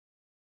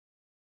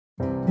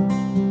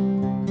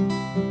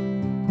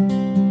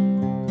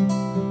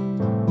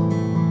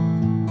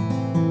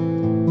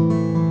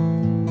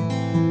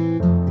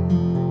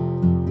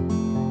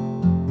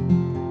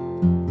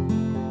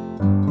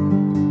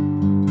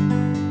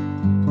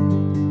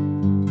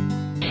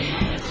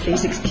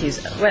Please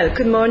excuse. Well,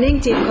 good morning,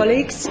 dear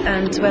colleagues,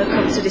 and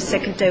welcome to the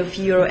second day of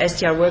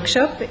EuroSDR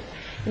workshop.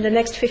 In the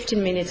next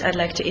 15 minutes, I'd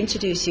like to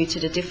introduce you to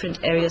the different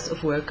areas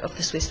of work of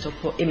the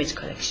SWISSTOPO image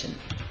collection.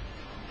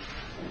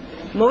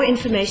 More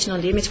information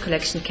on the image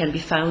collection can be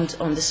found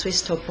on the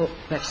SWISSTOPO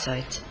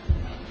website.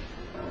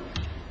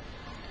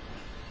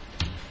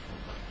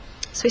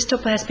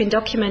 SWISSTOPO has been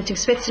documenting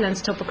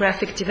Switzerland's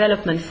topographic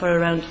development for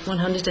around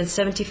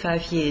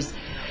 175 years,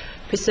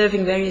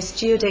 preserving various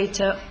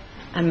geodata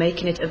and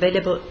making it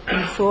available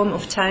in the form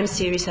of time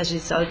series has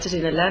resulted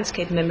in a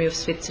landscape memory of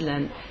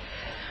Switzerland,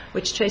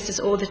 which traces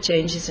all the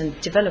changes and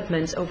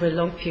developments over a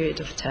long period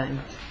of time.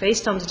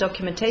 Based on the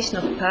documentation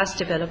of past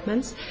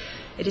developments,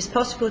 it is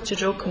possible to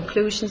draw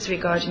conclusions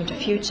regarding the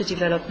future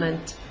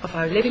development of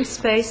our living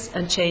space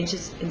and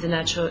changes in the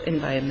natural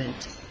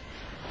environment.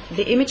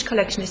 The image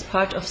collection is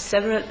part of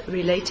several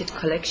related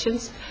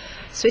collections.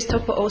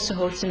 SWISSTOPO also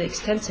holds an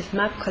extensive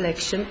map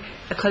collection,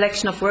 a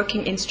collection of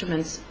working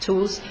instruments,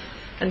 tools,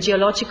 and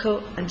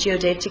geological and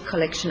geodetic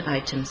collection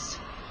items.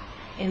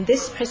 In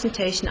this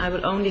presentation, I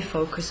will only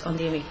focus on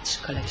the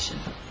image collection.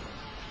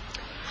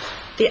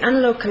 The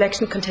analog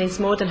collection contains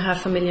more than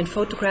 500,000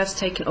 photographs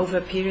taken over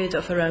a period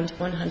of around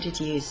 100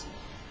 years,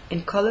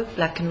 in color,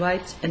 black and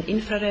white, and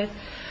infrared,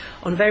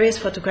 on various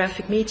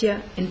photographic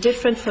media, in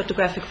different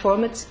photographic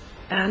formats,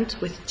 and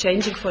with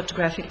changing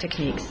photographic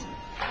techniques.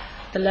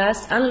 The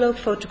last analog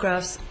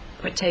photographs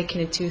were taken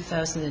in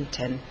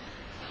 2010.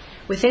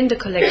 Within the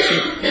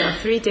collection, there are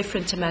 3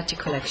 different thematic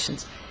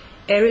collections: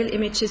 aerial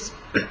images,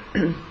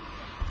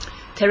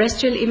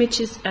 terrestrial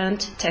images, and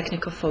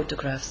technical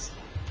photographs.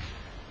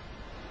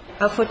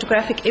 Our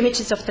photographic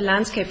images of the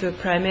landscape were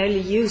primarily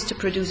used to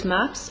produce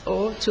maps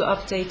or to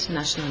update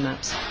national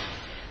maps.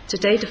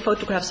 Today, the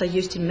photographs are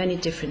used in many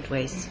different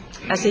ways.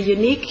 As a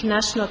unique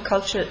national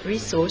cultural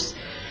resource,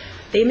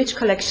 the image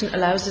collection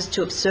allows us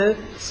to observe,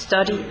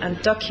 study,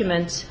 and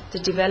document the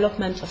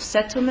development of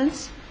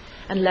settlements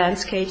and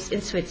landscapes in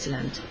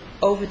Switzerland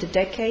over the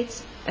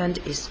decades, and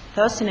is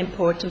thus an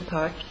important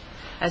part,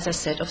 as I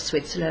said, of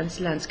Switzerland's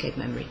landscape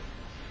memory.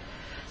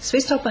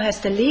 SWISSTOPO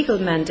has the legal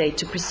mandate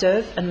to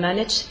preserve and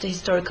manage the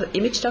historical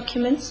image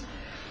documents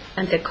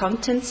and their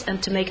contents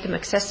and to make them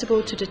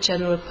accessible to the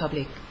general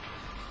public.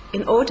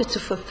 In order to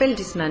fulfill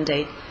this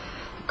mandate,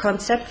 the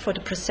concept for the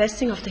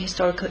processing of the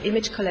historical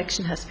image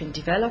collection has been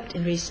developed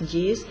in recent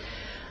years,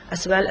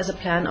 as well as a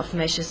plan of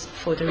measures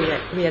for the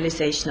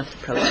realization of the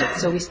project.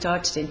 So we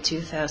started in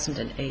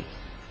 2008.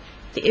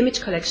 The image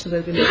collection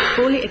will be made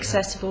fully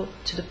accessible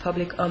to the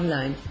public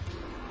online.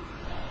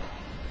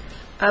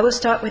 I will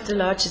start with the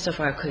largest of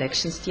our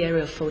collections, the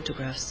aerial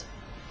photographs.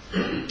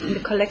 In the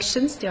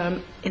collection,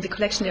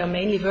 there are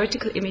mainly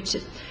vertical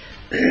images,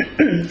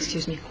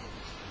 excuse me,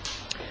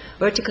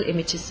 vertical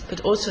images,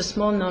 but also a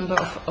small number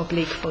of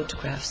oblique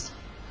photographs.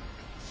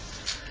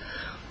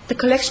 The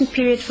collection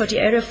period for the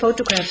aerial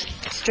photographs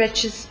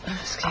stretches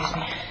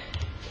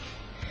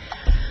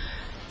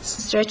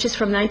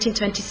from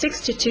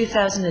 1926 to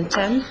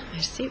 2010.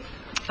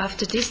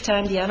 After this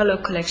time, the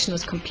analog collection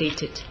was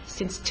completed.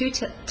 Since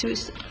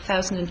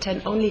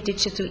 2010, only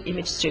digital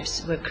image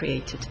strips were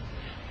created.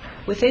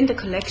 Within the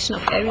collection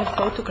of aerial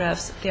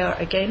photographs, there are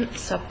again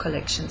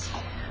sub-collections.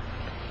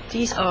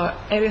 These are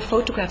aerial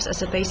photographs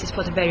as a basis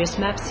for the various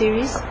map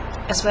series,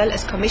 as well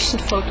as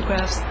commissioned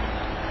photographs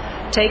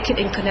taken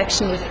in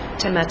connection with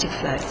thematic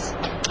flights.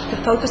 The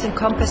photos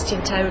encompassed the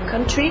entire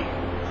country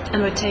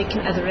and were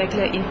taken at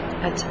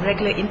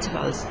regular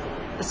intervals.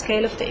 The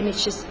scale of the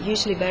images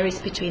usually varies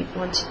between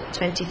 1 to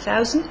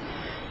 20,000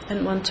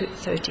 and 1 to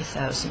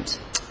 30,000.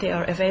 They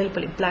are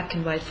available in black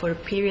and white for a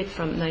period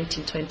from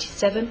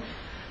 1927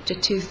 to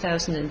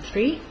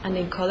 2003 and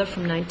in color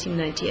from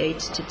 1998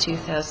 to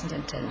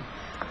 2010.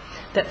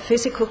 The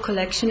physical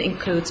collection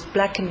includes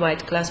black and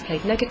white glass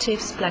plate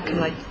negatives, black and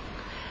white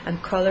and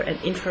color and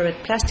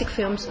infrared plastic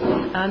films,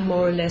 and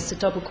more or less a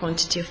double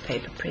quantity of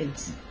paper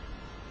prints.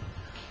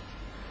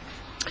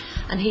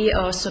 And here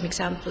are some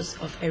examples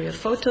of aerial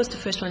photos. The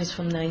first one is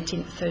from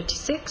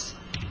 1936,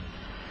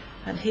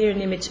 and here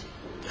an image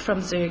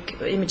from Zurich,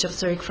 image of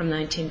Zurich from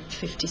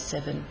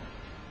 1957.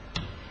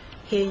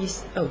 Here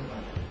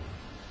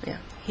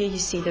you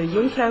see the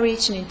Jungfrau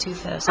region in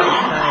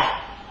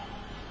 2005.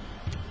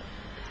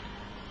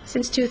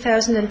 Since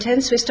 2010,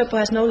 SWISSTOPO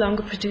has no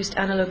longer produced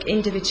analog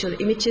individual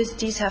images.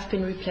 These have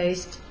been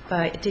replaced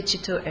by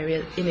digital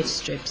aerial image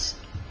strips.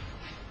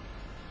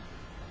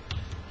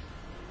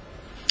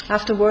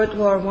 After World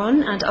War I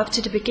and up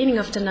to the beginning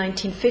of the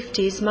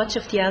 1950s, much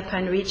of the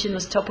Alpine region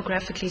was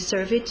topographically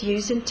surveyed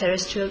using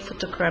terrestrial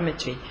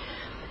photogrammetry.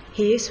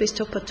 Here,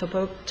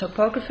 SWISSTOPO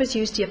topographers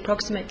used the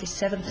approximately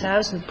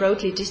 7,000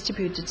 broadly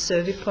distributed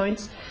survey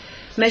points,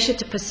 measured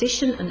the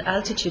position and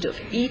altitude of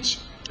each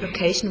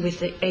location with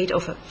the aid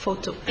of a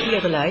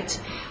phototheodolite,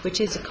 which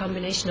is a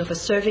combination of a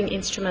surveying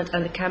instrument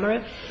and a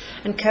camera,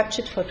 and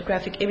captured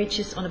photographic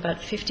images on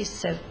about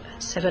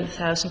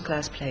 57,000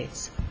 glass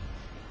plates.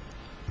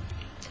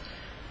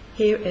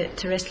 Here, a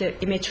terrestrial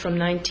image from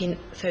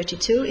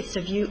 1932. It's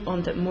a view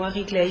on the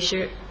Moiri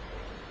Glacier.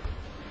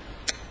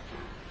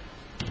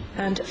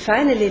 And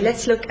finally,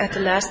 let's look at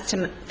the last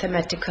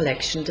thematic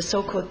collection, the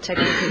so-called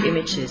technical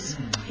images.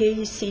 Here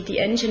you see the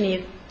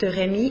engineer de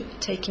Rémy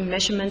taking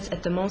measurements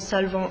at the Mont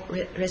Salvant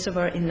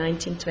reservoir in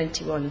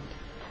 1921.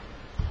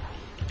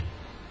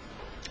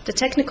 The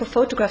technical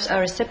photographs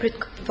are a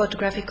separate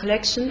photographic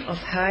collection of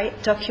high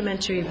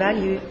documentary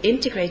value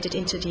integrated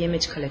into the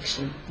image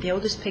collection. The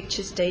oldest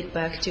pictures date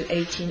back to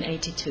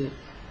 1882.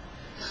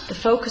 The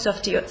focus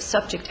of the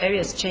subject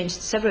areas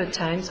changed several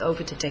times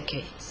over the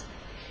decades.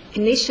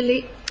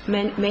 Initially,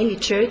 mainly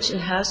church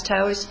and house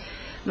towers,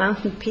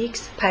 mountain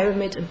peaks,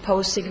 pyramid and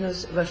pole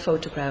signals were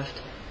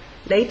photographed.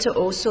 Later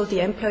also the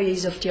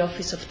employees of the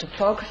Office of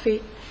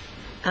Topography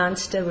and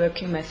their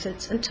working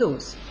methods and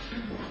tools.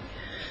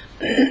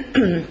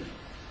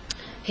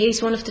 Here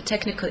is one of the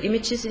technical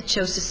images. It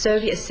shows the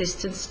survey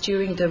assistance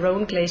during the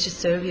Rhone Glacier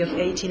survey of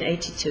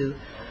 1882.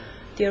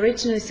 The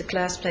original is a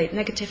glass plate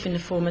negative in the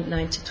format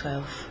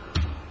 9:12.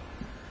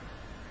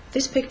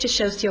 This picture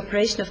shows the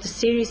operation of the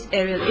series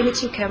aerial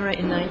imaging camera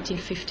in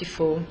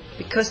 1954.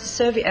 Because the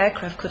survey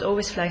aircraft could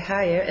always fly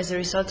higher as a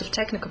result of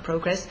technical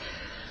progress,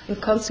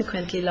 and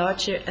consequently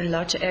larger and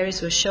larger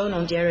areas were shown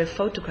on the aerial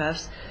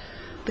photographs,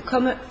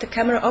 the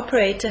camera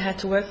operator had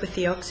to work with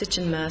the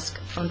oxygen mask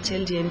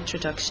until the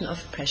introduction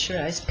of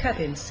pressurized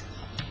cabins.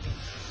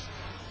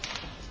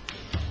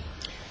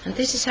 And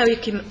this is how you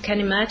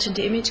can imagine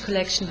the image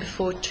collection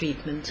before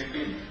treatment.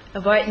 A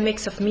wide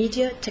mix of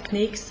media,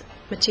 techniques,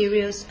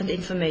 materials and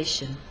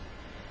information.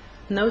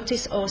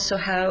 Notice also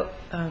how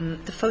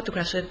the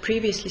photographs were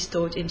previously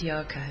stored in the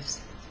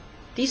archives.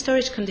 These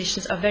storage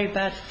conditions are very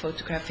bad for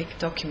photographic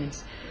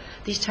documents.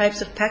 These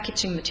types of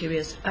packaging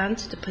materials and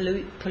the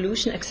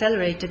pollution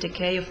accelerate the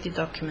decay of the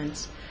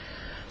documents.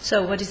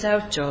 So what is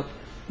our job?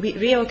 We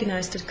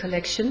reorganize the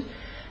collection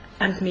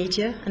and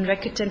media and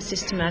record them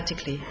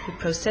systematically. We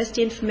process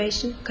the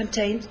information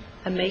contained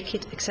and make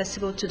it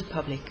accessible to the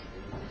public.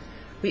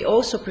 We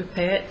also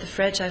prepare the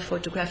fragile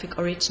photographic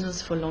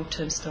originals for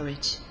long-term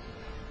storage.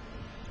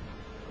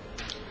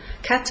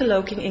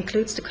 Cataloging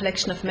includes the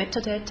collection of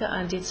metadata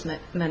and its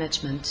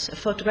management. A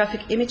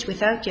photographic image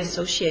without the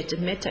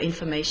associated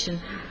meta-information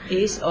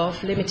is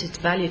of limited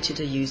value to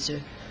the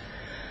user.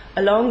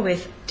 Along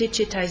with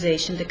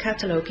digitization, the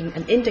cataloging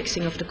and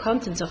indexing of the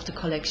contents of the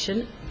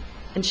collection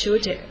ensure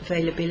their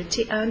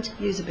availability and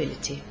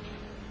usability.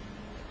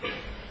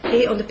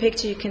 Here on the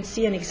picture you can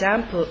see an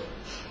example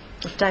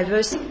of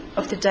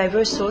the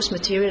diverse source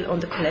material on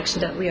the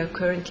collection that we are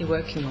currently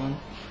working on.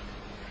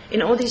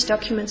 In all these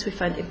documents we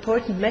find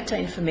important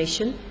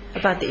meta-information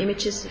about the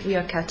images we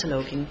are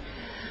cataloging.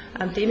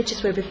 And the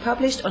images will be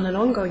published on an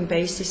ongoing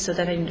basis so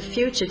that in the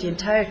future the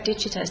entire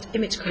digitized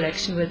image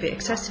collection will be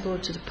accessible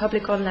to the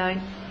public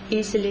online,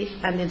 easily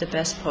and in the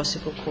best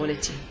possible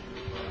quality.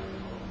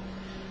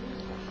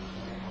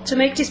 To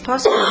make this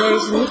possible, there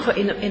is a need for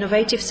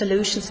innovative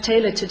solutions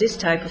tailored to this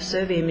type of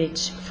survey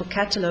image for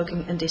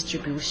cataloging and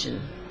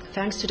distribution.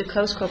 Thanks to the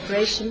close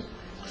cooperation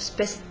of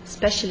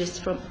specialists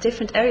from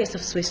different areas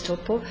of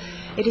SWISSTOPO,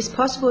 it is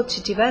possible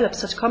to develop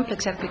such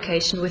complex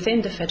application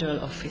within the Federal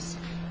Office.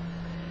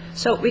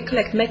 So we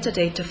collect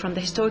metadata from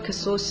the historical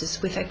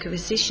sources with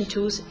acquisition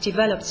tools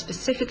developed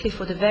specifically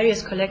for the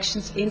various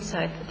collections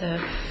inside the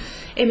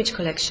image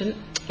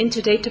collection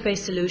into database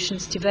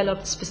solutions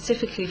developed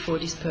specifically for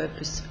this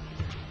purpose.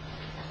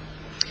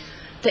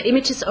 The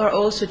images are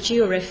also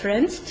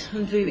geo-referenced,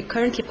 and we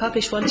currently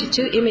publish 1 to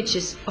 2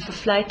 images of a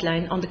flight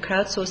line on the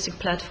crowdsourcing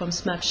platform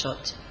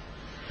Snapshot.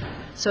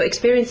 So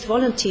experienced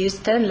volunteers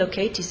then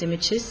locate these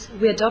images,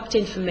 we adopt the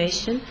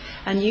information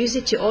and use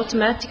it to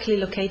automatically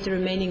locate the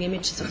remaining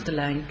images of the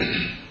line.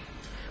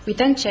 We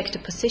then check the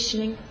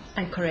positioning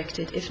and correct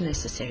it if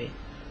necessary.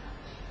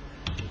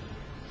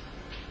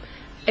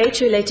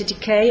 Age-related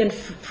decay and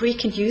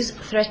frequent use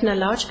threaten a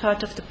large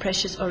part of the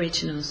precious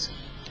originals.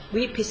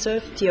 We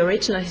preserve the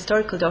original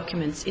historical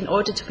documents in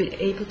order to be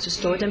able to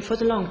store them for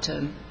the long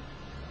term.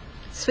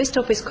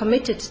 SWISSTOPO is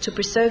committed to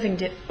preserving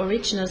the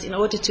originals in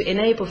order to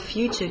enable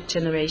future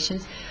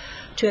generations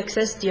to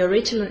access the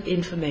original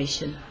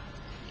information.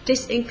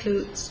 This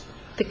includes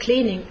the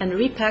cleaning and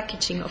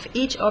repackaging of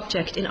each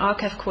object in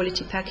archive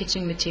quality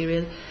packaging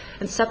material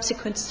and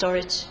subsequent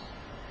storage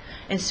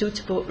in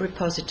suitable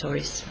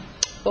repositories.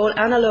 All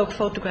analog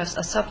photographs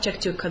are subject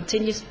to a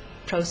continuous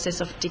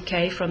process of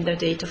decay from their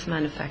date of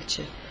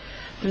manufacture.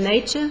 The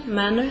nature,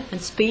 manner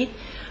and speed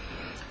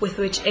with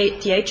which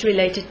the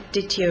age-related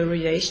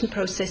deterioration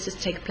processes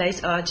take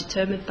place are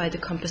determined by the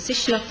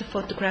composition of the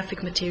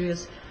photographic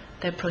materials,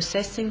 their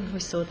processing, we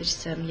saw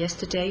this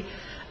yesterday,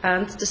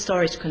 and the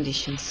storage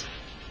conditions.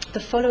 The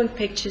following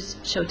pictures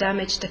show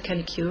damage that can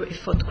occur if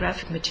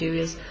photographic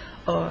materials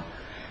are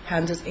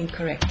handled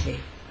incorrectly.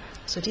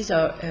 So these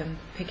are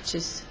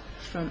pictures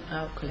from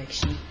our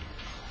collection.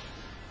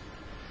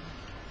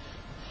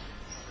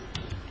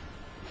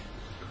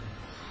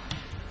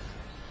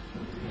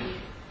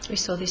 We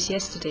saw this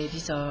yesterday.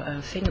 These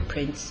are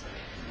fingerprints.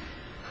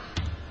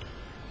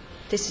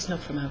 This is not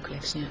from our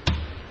collection yet.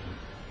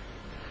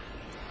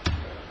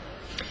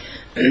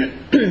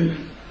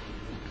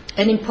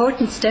 An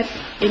important step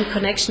in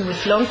connection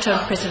with long-term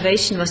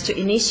preservation was to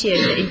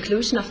initiate the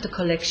inclusion of the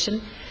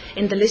collection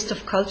in the list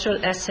of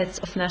cultural assets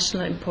of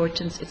national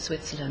importance in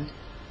Switzerland.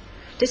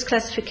 This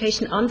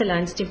classification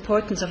underlines the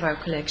importance of our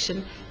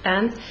collection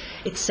and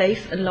its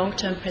safe and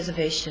long-term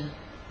preservation.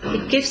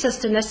 It gives us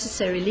the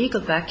necessary legal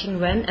backing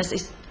when, as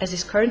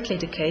is currently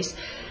the case,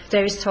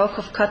 there is talk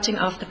of cutting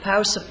off the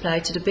power supply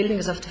to the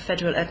buildings of the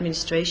federal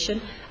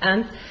administration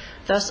and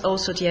thus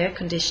also the air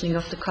conditioning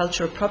of the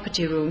cultural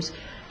property rooms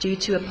due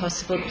to a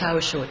possible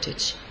power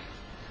shortage.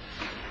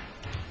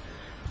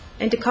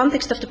 In the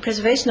context of the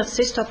preservation of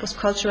SWISSTOPO's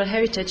cultural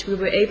heritage, we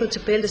were able to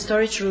build a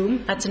storage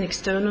room at an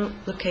external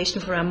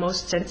location for our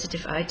most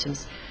sensitive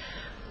items.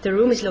 The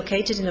room is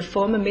located in a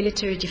former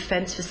military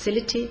defense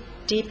facility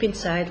deep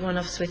inside one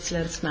of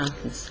Switzerland's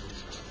mountains.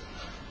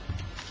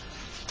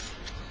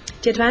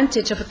 The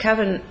advantage of a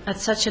cavern at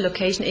such a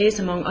location is,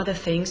 among other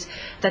things,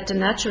 that the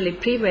naturally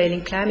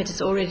prevailing climate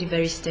is already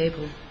very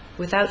stable,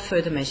 without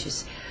further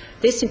measures.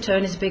 This in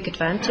turn is a big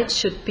advantage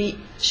should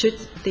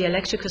the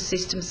electrical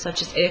systems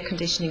such as air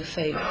conditioning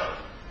fail.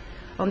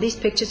 On these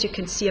pictures you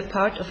can see a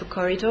part of a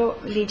corridor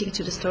leading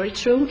to the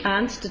storage room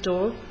and the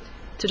door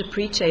to the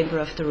pre-chamber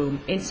of the room.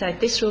 Inside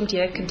this room the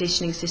air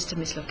conditioning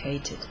system is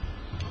located.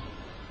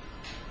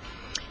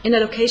 In a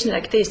location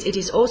like this, it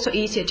is also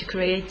easier to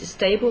create a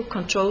stable,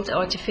 controlled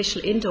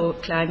artificial indoor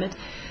climate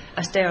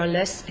as there are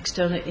less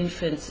external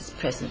influences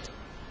present.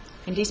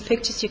 In these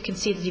pictures you can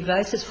see the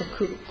devices for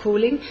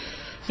cooling,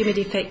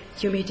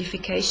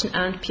 humidification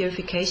and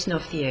purification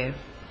of the air.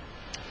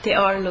 They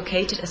are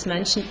located, as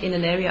mentioned, in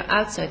an area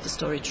outside the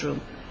storage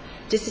room.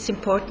 This is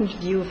important in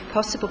view of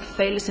possible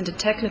failures in the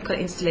technical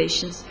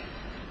installations,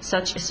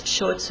 such as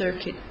short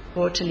circuit,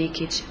 water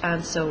leakage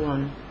and so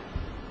on.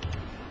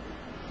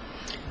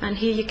 And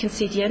here you can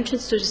see the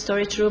entrance to the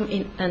storage room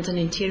and an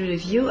interior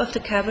view of the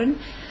cavern.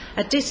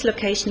 At this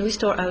location we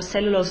store our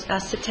cellulose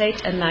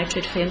acetate and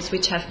nitrate films,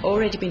 which have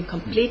already been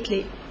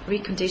completely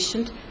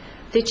reconditioned,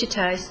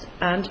 digitized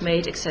and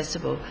made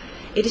accessible.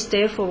 It is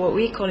therefore what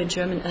we call in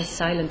German a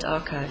silent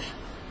archive.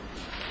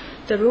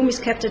 The room is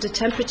kept at a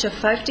temperature of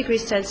 5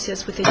 degrees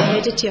Celsius with a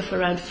humidity of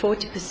around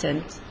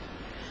 40%.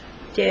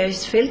 The air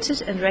is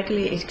filtered and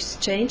regularly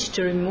exchanged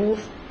to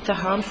remove the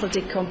harmful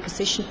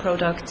decomposition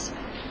products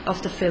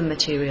of the film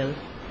material.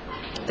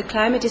 The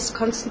climate is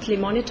constantly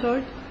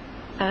monitored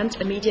and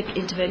immediate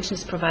intervention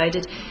is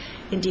provided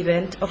in the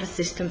event of a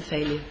system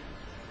failure.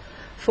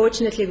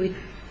 Fortunately, we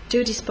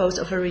do dispose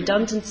of a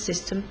redundant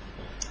system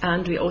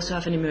and we also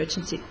have an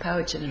emergency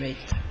power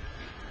generator,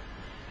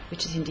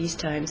 which is in these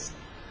times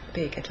a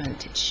big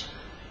advantage.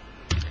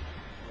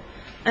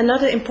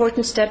 Another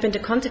important step in the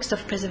context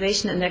of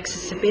preservation and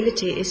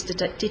accessibility is the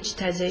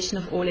digitization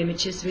of all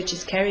images, which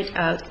is carried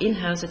out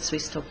in-house at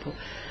SWISSTOPO.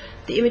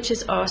 The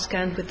images are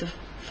scanned with the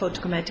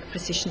photochromatic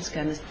precision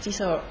scanners. This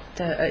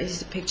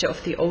is a picture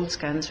of the old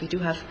scanners. We do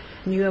have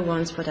newer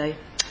ones, but I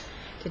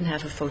didn't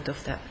have a photo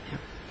of that. Yeah.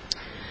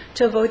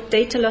 To avoid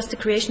data loss, the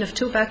creation of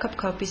 2 backup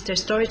copies, their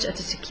storage at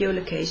a secure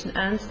location,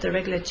 and the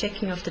regular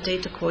checking of the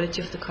data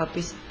quality of the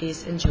copies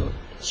is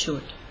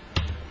ensured.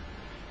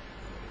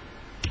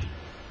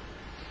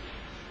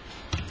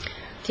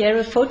 The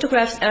aerial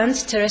photographs and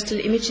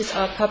terrestrial images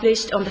are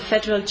published on the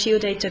Federal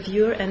Geodata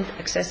Viewer and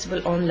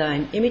accessible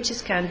online.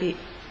 Images can be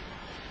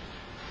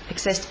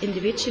accessed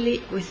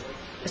individually with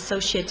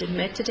associated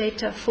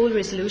metadata, full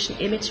resolution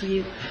image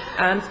view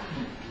and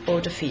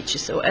order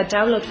features. So a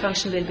download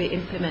function will be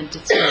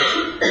implemented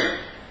soon.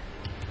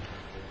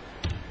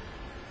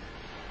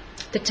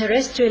 The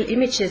terrestrial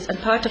images and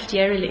part of the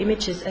aerial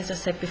images, as I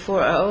said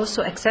before, are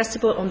also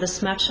accessible on the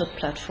Snapshot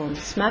platform.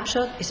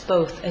 Snapshot is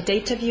both a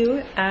data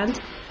viewer and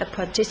a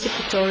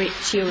participatory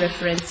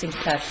georeferencing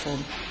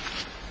platform.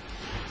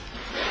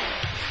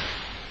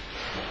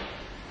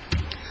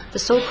 The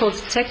so-called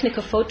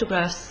technical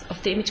photographs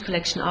of the image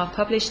collection are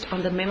published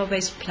on the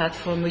memo-based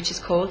platform, which is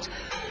called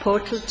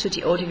Portal to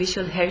the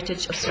Audiovisual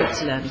Heritage of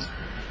Switzerland.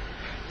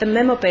 The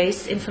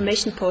memo-based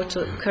information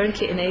portal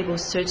currently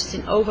enables searches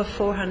in over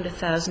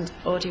 400,000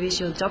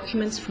 audiovisual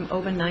documents from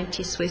over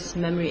 90 Swiss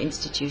memory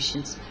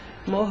institutions.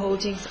 More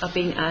holdings are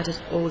being added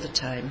all the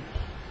time.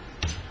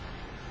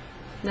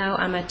 Now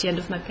I'm at the end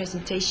of my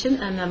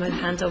presentation and I will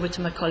hand over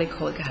to my colleague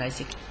Holger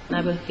HEISIG.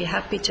 I will be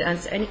happy to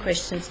answer any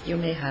questions you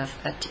may have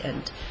at the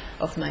end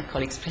of my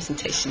colleague's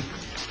presentation.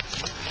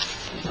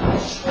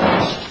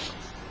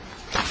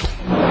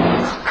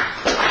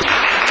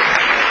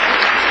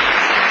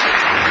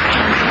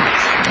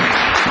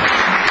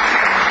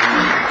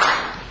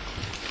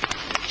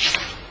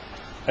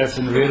 As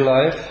in real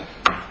life,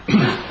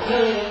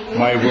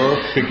 my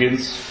work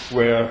begins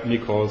where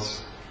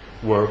Nicole's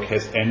work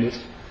has ended.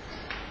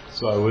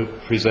 So I will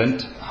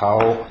present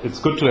how it's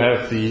good to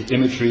have the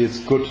imagery, it's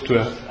good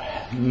to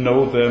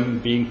know them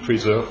being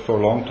preserved for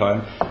a long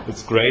time.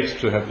 It's great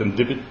to have them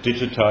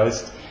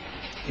digitized.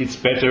 It's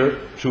better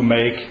to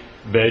make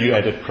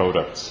value-added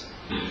products.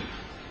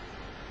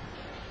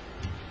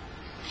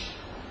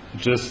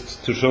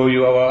 Just to show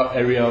you our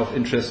area of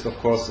interest, of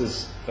course,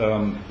 is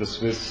the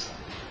Swiss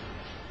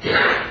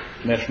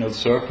national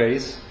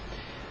surface.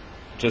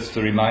 Just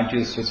to remind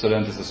you,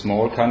 Switzerland is a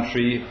small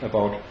country,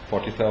 about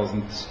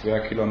 40,000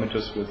 square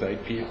kilometers with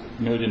 8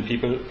 million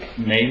people,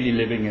 mainly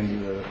living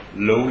in the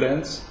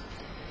lowlands.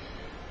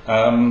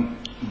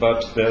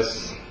 But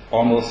there's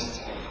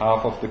almost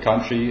half of the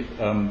country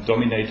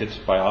dominated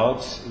by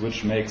Alps,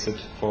 which makes it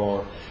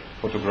for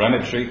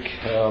photogrammetric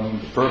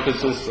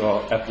purposes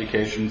or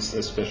applications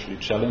especially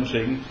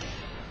challenging.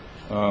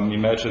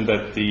 Imagine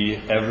that the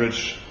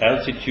average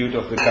altitude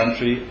of the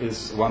country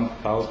is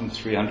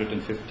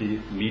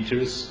 1,350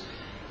 meters.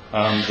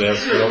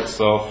 There's lots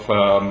of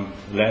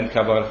land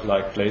cover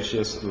like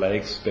glaciers,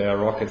 lakes, bare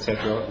rock,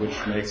 etc.,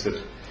 which makes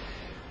it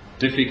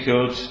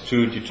difficult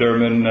to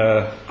determine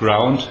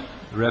ground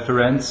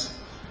reference.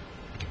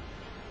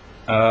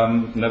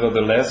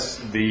 Nevertheless,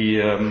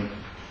 the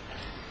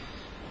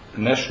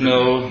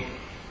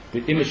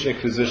image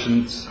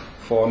acquisitions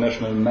for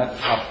national map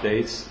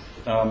updates,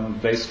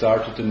 they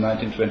started in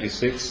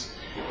 1926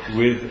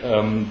 with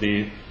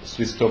the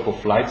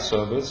SWISSTOPO flight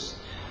service,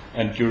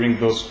 and during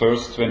those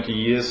first 20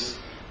 years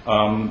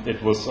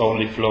it was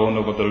only flown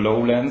over the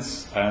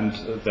lowlands, and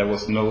there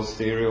was no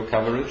stereo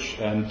coverage,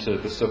 and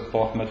the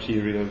support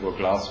material were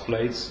glass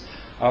plates.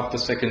 After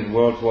Second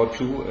World War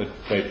II,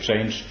 they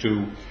changed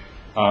to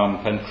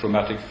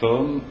panchromatic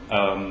film,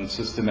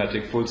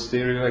 systematic full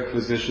stereo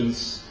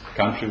acquisitions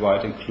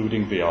countrywide,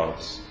 including the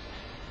Alps.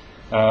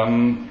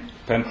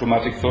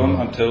 Panchromatic film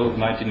until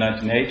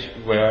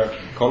 1998, where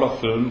color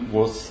film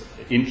was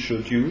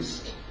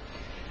introduced.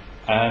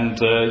 And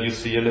you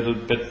see a little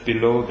bit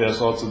below, there's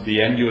also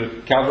the annual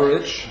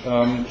coverage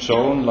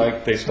shown,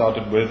 like they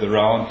started with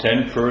around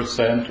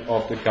 10%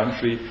 of the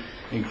country,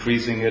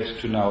 increasing it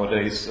to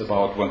nowadays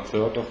about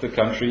 1/3 of the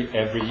country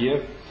every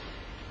year.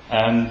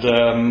 And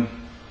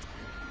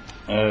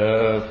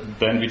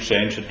then we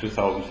changed in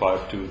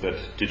 2005 to that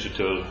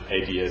digital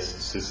ADS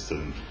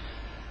system.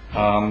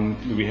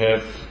 We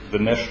have the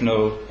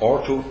national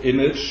ortho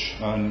image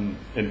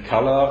in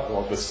color,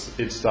 or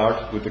it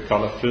started with the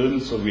color film,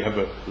 so we have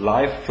a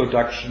live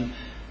production,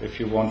 if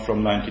you want,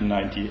 from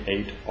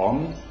 1998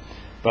 on.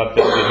 But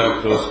then we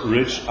have those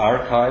rich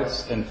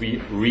archives, and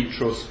we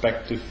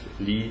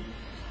retrospectively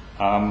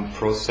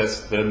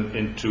process them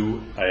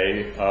into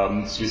a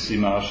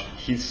SwissImage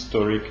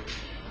historic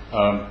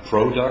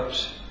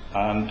product,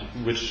 and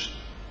which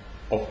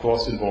of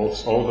course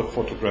involves all the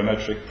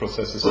photogrammetric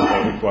processes that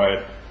are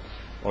required: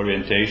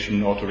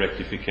 orientation,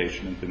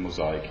 auto-rectification, and the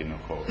mosaic inner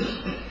code.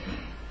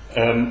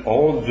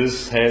 All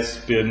this has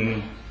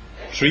been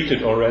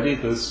treated already,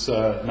 this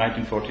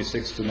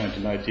 1946 to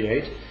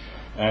 1998,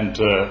 and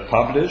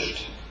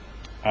published,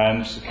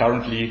 and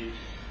currently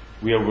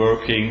we are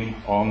working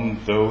on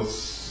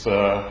those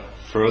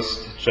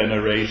first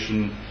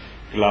generation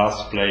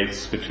glass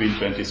plates between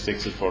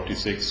 26 and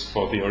 46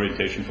 for the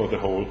orientation for the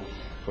whole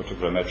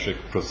photogrammetric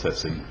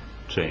processing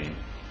chain.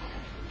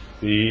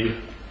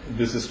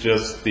 This is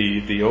just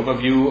the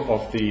overview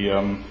of the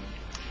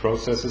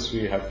processes.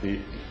 We have the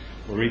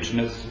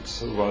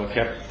originals well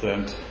kept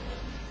and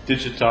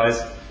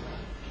digitized.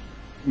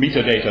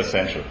 Metadata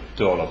central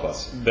to all of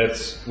us.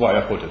 That's why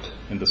I put it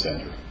in the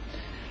center.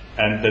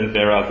 And then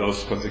there are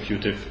those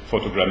consecutive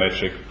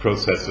photogrammetric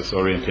processes,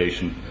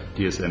 orientation,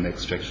 DSM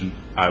extraction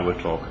I will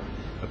talk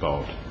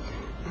about.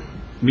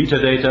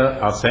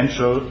 Metadata are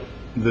central.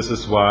 This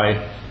is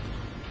why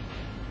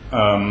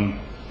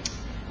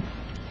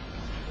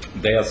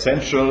they are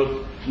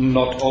central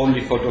not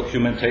only for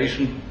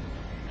documentation,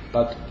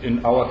 but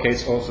in our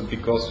case also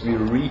because we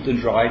read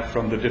and write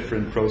from the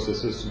different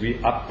processes. We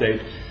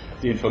update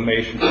the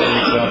information, for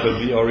example,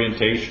 the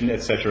orientation,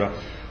 etc.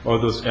 All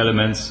those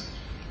elements,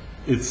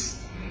 it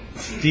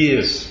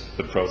steers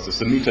the process.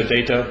 The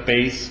metadata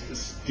base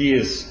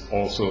steers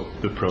also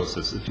the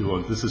process, if you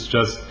want. This is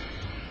just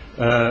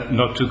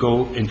not to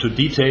go into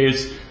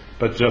details,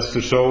 but just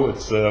to show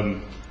it's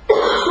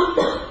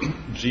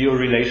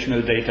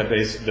georelational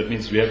database. That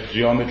means we have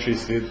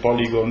geometries, the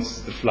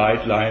polygons, the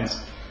flight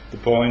lines, the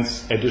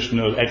points,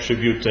 additional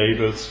attribute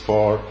tables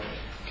for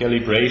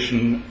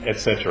calibration,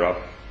 etc.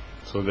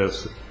 So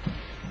that's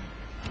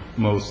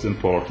most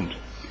important.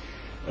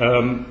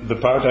 The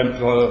part I'm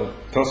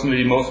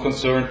personally most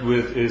concerned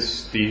with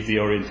is the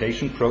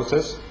orientation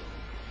process.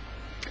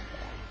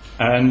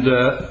 And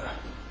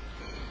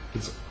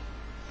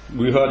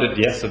we heard it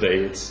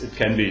yesterday. It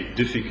can be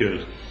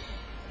difficult,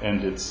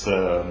 and it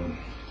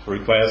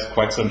requires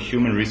quite some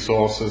human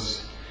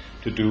resources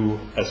to do,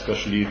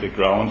 especially the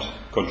ground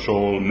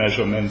control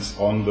measurements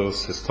on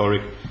those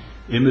historic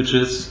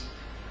images.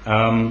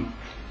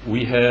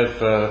 We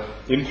have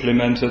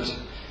implemented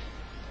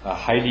a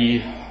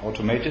highly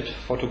automated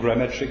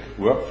photogrammetric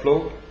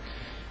workflow,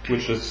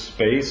 which is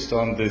based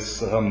on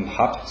this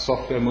HUD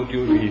software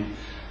module we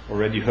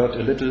already heard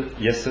a little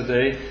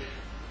yesterday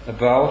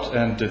about,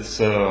 and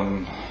its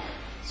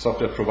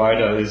software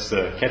provider is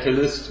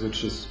Catalyst,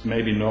 which is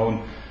maybe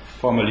known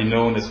formerly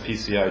known as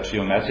PCI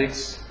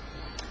geomatics,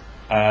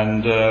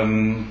 and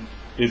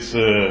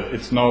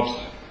it's not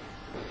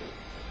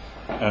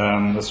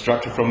a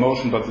structure from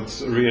motion, but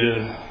it's a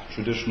real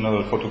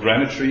traditional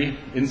photogrammetry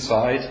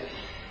inside.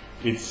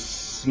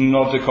 It's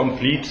not a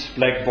complete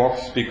black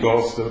box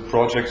because the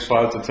project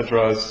files,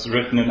 etc., is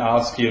written in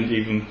ASCII, and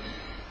even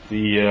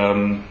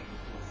the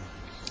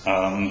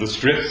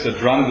scripts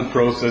that run the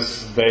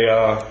process,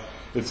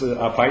 it's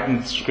a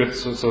Python script,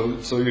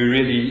 so you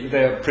really,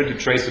 they are pretty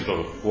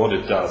traceable what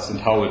it does and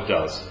how it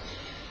does.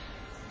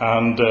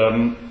 And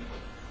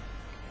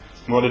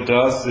what it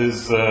does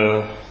is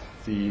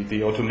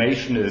the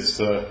automation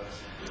is,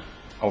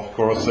 of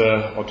course,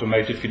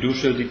 automated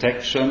fiducial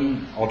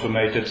detection,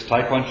 automated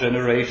type point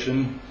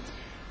generation,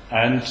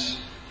 and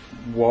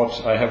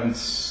what I haven't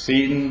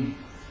seen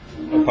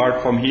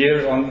apart from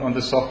here on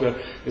the software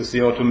is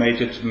the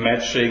automated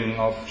matching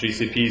of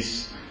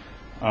GCPs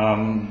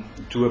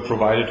to a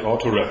provided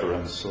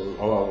autoreference. So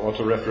our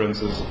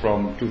autoreference is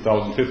from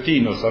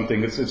 2015 or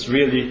something. It's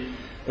really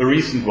a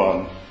recent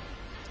one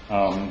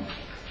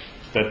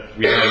that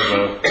we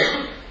have.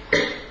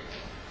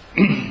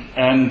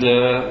 And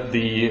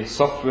the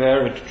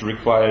software, it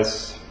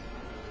requires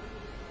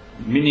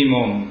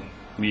minimum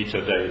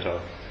metadata,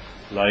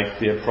 like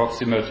the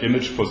approximate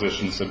image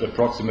positions, and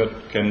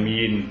approximate can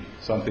mean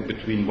something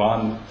between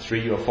 1,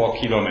 3 or 4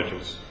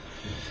 kilometers.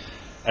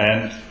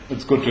 And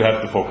it's good to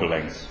have the focal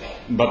length,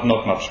 but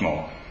not much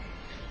more.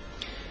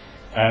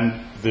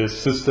 And the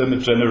system, it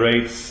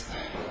generates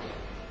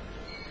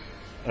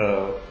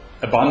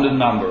abundant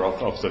number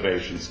of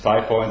observations,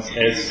 type points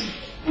as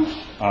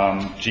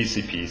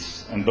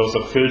GCPs, and those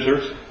are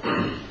filtered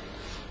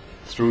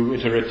through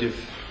iterative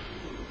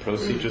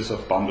procedures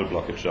of bundle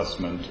block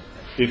adjustment.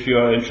 If you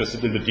are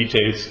interested in the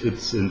details,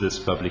 it's in this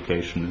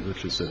publication,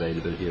 which is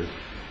available here.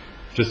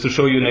 Just to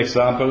show you an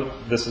example,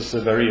 this is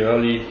a very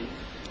early,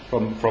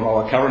 from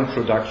our current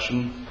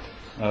production,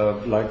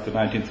 like the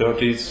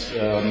 1930s.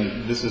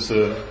 This is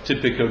a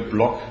typical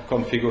block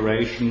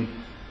configuration.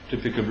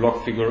 Typical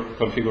block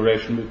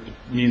configuration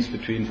means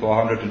between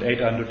 400 and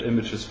 800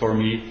 images for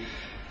me.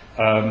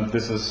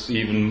 This is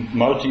even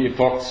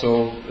multi-epoch,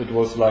 so it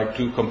was like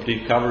 2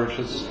 complete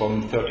coverages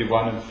from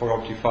 31 and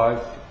 45,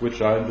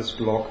 which are in this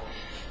block.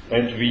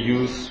 And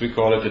we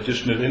call it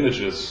additional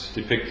images,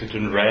 depicted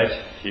in red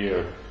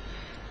here,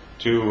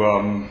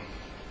 to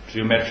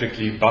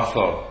geometrically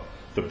buffer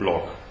the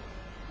block.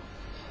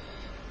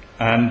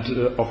 And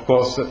of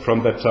course,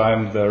 from that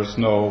time, there's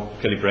no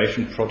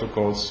calibration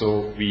protocol,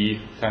 so we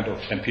kind of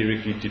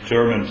empirically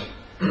determined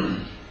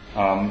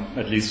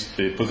at least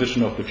the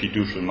position of the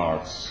fiducial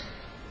marks.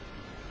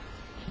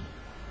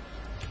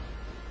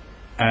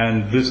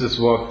 And this is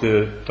what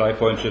the type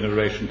point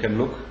generation can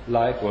look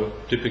like, or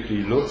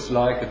typically looks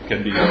like. It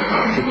can be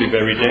could be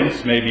very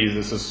dense. Maybe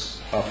this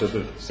is after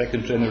the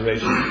second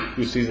generation.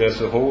 You see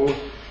there's a hole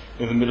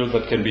in the middle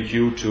that can be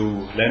due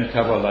to land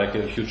cover, like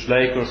a huge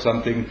lake or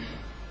something,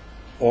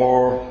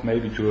 or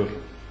maybe to a...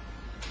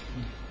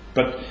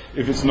 But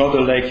if it's not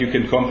a lake, you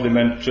can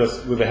complement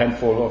just with a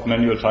handful of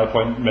manual type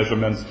point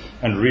measurements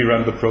and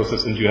rerun the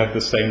process, and you have the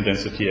same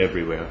density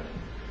everywhere.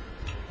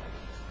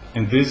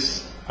 And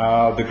this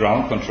are the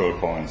ground control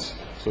points.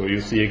 So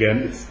you see again,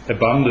 it's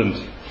abundant.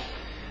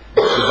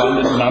 It's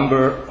abundant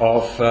number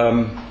of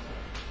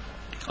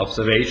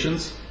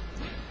observations,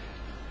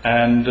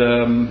 and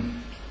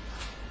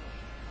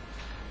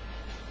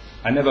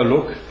I never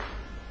look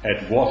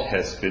at what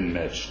has been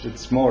matched.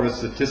 It's more a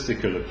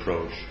statistical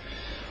approach.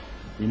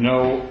 We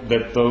know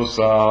that those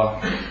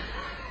are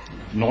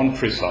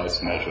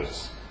non-precise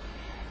measures,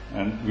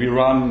 and we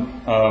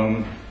run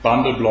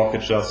bundle block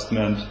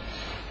adjustment,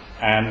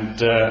 and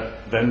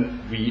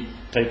then we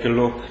take a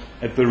look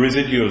at the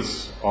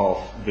residuals of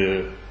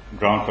the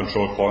ground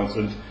control points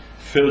and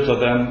filter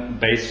them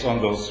based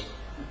on those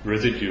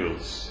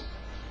residuals.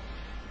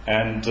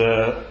 And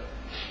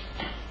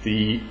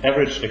the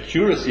average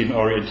accuracy in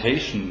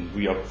orientation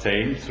we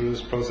obtain through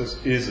this process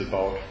is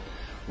about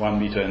 1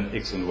 meter in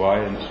X and Y,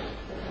 and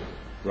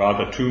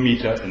rather 2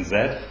 meters in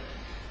Z.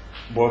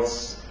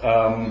 What's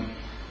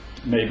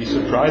maybe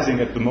surprising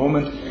at the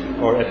moment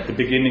or at the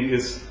beginning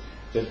is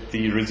that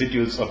the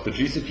residuals of the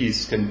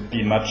GCPs can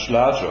be much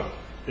larger,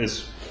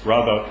 is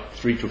rather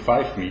 3 to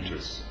 5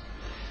 meters.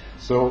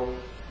 So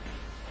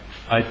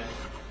I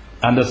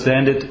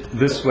understand it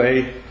this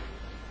way.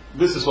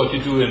 This is what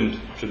you do in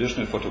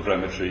traditional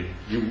photogrammetry.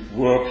 You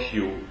work,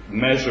 you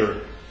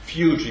measure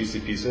few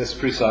GCPs as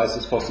precise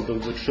as possible,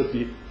 which should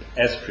be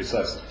as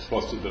precise as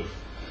possible.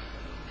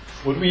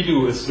 What we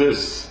do is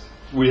this.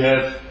 We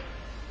have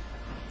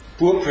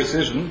poor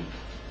precision,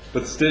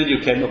 but still you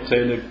can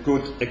obtain a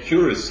good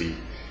accuracy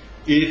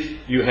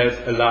if you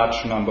have a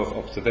large number of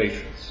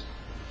observations.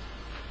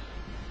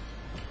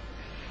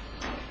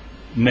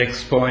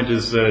 Next point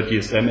is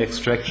DSM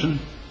extraction.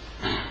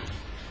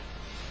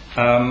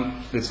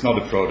 It's not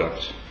a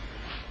product,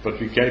 but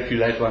we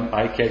calculate one.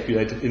 I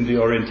calculated in the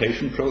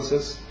orientation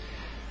process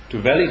to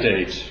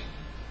validate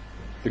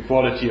the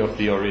quality of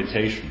the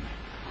orientation,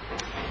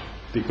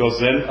 because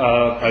then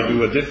I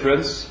do a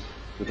difference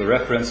with the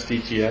reference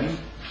DTM,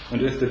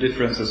 and if the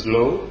difference is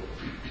low,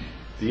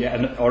 the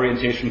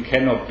orientation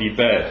cannot be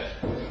bad.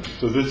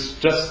 So this is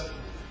just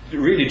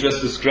really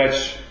just a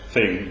scratch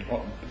thing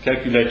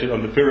calculated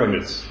on the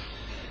pyramids.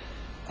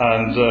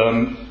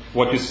 And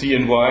what you see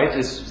in white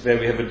is that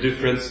we have a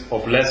difference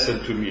of less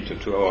than 2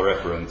 meters to our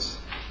reference.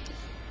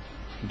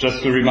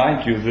 Just to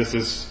remind you, this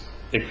is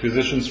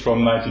acquisitions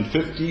from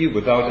 1950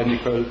 without any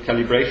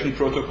calibration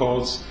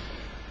protocols.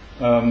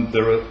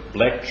 The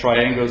black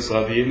triangles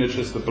are the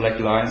images, the black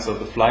lines are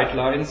the flight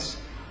lines.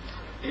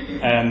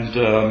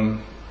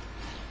 And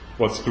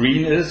what's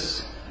green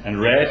is, and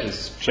red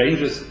is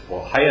changes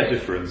or higher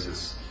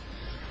differences.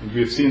 And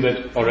we've seen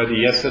that already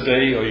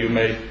yesterday, or you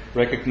may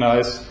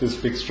recognize this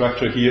big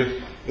structure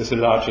here is the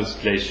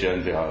largest glacier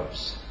in the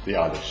Alps, the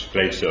Ardèche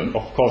Glacier. And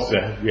of course,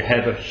 we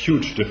have a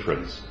huge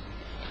difference,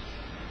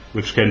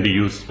 which can be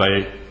used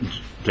by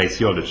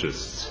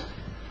glaciologists,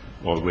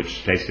 or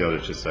which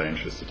glaciologists are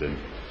interested in.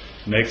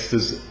 Next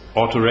is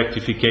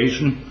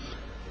auto-rectification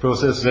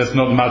process. There's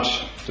not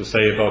much to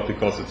say about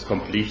because it's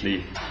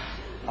completely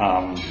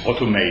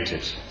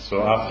automated.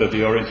 So after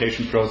the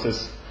orientation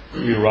process,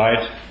 we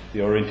write the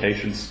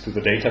orientations to the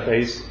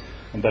database,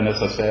 and then,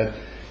 as I said,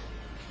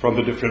 from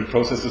the different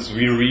processes,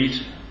 we read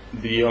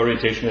the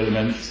orientation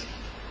elements,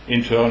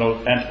 internal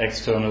and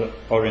external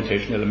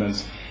orientation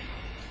elements,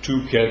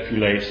 to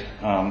calculate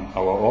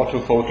our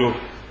orthophoto.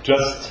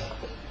 Just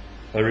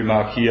a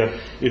remark here,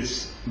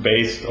 it's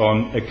based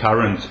on a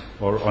current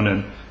or on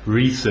a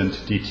recent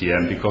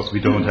DTM, because we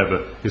don't have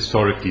a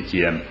historic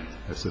DTM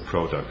as a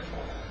product.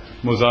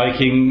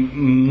 Mosaicing,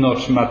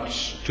 not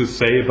much to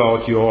say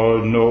about. You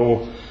all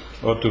know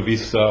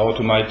AutoVista,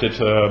 automated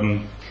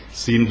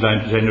scene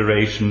line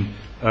generation.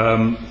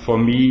 For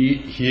me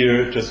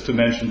here, just to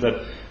mention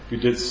that we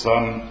did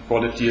some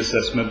quality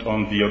assessment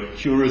on the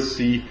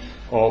accuracy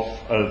of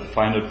a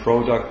final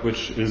product,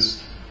 which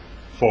is,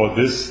 for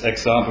this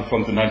example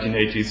from the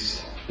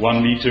 1980s,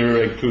 1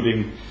 meter,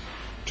 including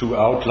 2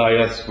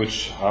 outliers,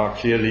 which are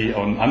clearly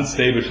on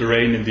unstable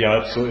terrain in the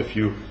Alps. So if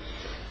you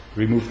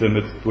remove them,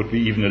 it would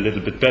be even a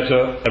little bit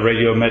better. A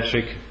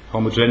radiometric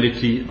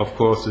homogeneity, of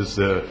course, is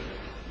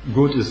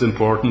good, is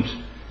important.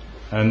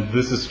 And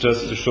this is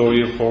just to show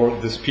you for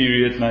this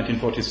period,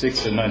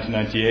 1946 and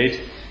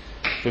 1998,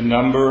 the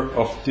number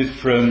of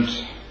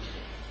different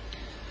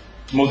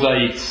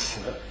mosaics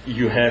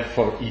you have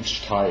for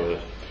each tile,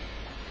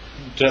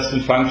 just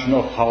in function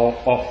of how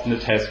often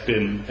it has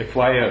been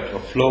acquired or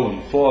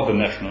flown for the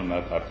national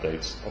map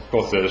updates. Of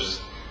course,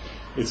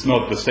 it's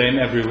not the same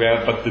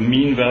everywhere, but the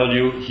mean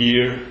value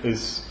here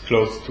is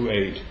close to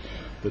 8.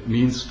 That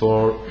means,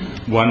 for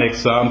one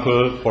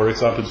example, for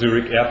example,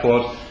 Zurich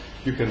Airport,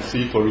 you can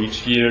see for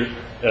each year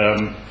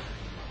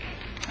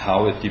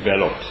how it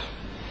developed.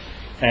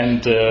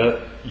 And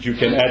you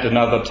can add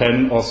another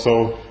 10 or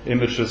so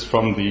images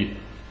from the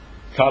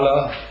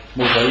color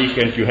mosaic,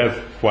 and you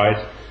have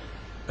quite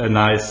a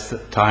nice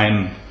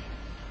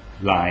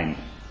timeline.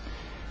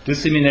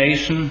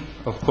 Dissemination,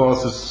 of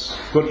course, is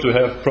good to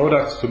have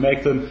products to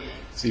make them.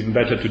 It's even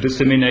better to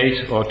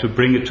disseminate or to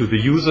bring it to the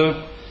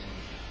user.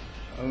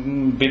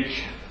 Big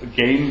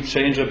game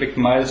changer, big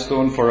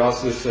milestone for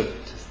us is that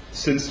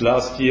since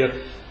last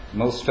year,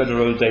 most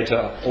federal data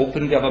are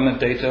open government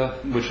data,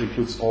 which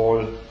includes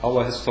all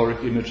our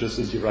historic images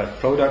and derived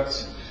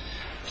products.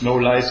 No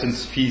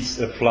license fees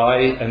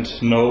apply and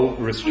no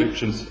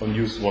restrictions on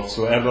use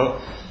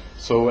whatsoever.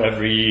 So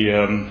every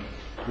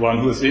one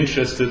who is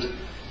interested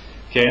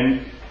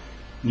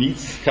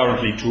needs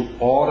currently to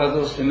order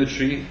those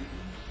imagery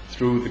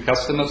through the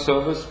customer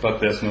service,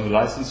 but there's no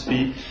license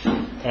fee.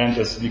 And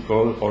as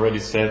Nicole already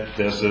said,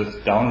 there's a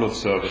download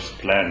service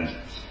planned.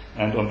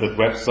 And on that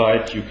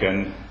website, you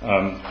can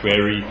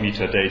query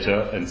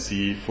metadata and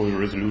see full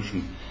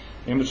resolution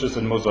images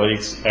and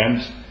mosaics.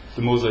 And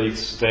the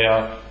mosaics, they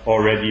are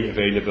already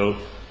available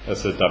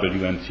as a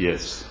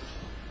WNTS.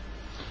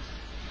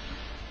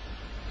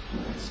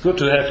 It's good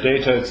to have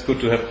data, it's good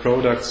to have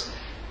products,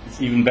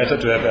 it's even better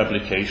to have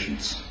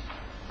applications.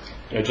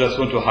 I just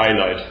want to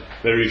highlight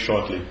very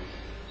shortly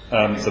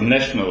some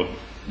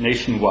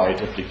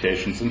nationwide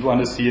applications. And one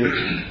is here,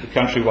 the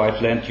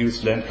countrywide land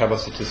use, land cover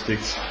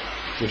statistics,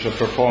 which are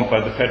performed by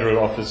the Federal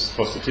Office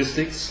for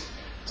Statistics.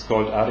 It's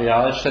called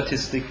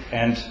Arealstatistik,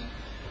 and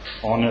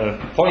on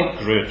a point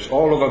grid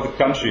all over the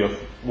country of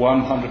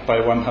 100 by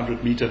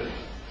 100 meter,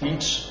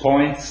 each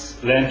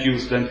point's land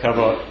use, land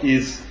cover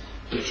is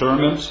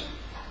determined,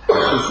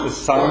 is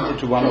assigned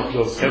into one of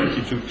those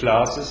 72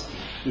 classes.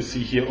 You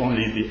see here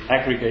only the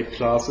aggregate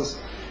classes,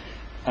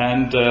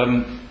 and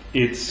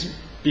it's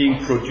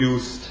being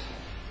produced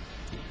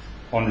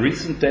on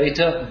recent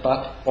data,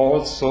 but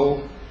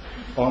also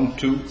on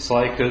 2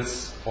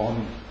 cycles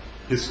on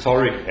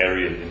historic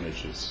aerial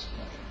images,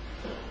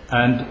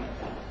 and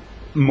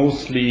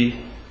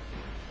mostly,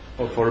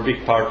 or for a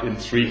big part, in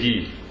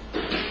 3D.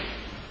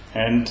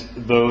 And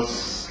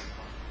those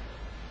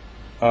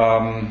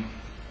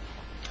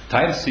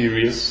time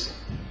series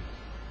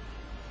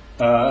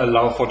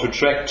allow for to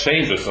track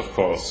changes, of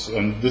course,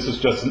 and this is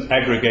just an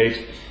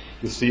aggregate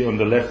You see on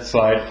the left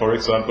side, for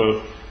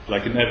example,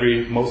 like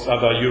in most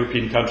other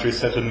European countries,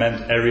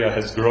 settlement area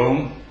has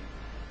grown,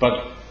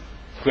 but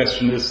the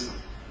question is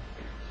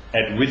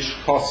at which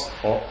cost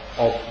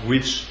of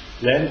which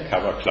land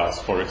cover class,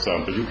 for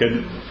example. You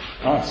can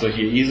answer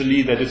here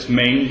easily that it's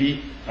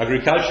mainly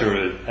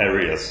agricultural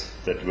areas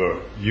that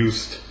were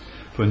used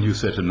for new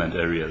settlement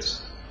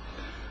areas.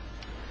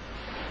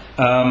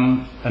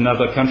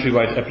 Another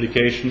countrywide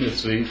application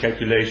is the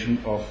calculation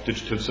of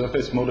digital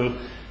surface model.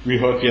 We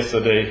heard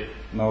yesterday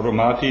Mauro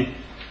Marti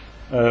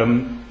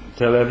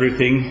tell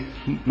everything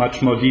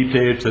much more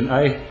detailed than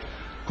I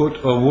could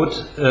or would,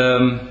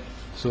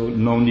 so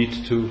no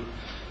need to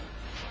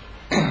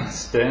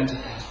stand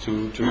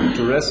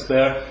to rest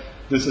there.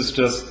 This is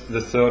just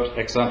the third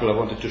example I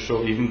wanted to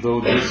show, even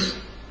though this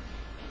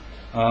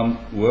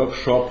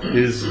workshop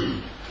is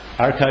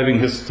archiving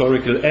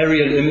historical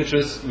aerial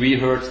images. We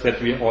heard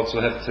that we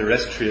also have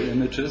terrestrial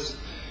images,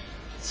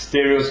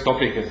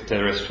 stereoscopic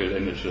terrestrial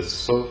images.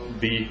 So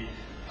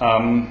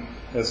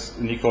as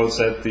Nicole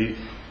said, the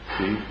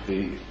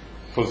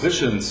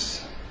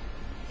positions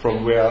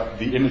from where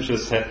the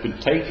images have been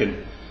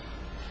taken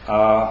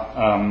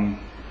are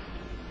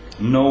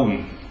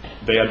known,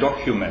 they are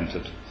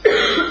documented.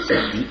 So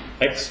the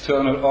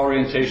external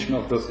orientation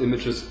of those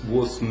images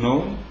was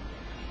known,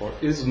 or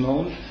is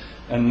known,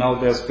 and now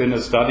there's been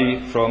a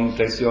study from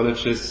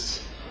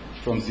glaciologists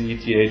from the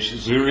ETH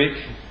Zurich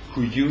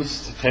who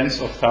used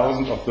tens of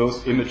thousands of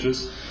those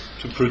images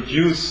to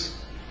produce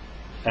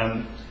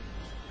an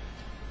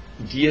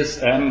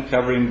DSM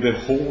covering the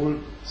whole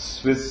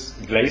Swiss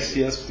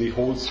glaciers, the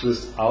whole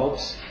Swiss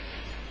Alps,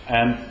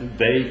 and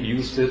they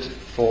used it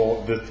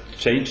for the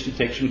change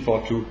detection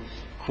to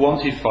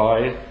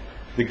quantify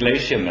the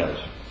glacier melt.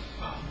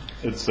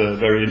 It's a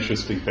very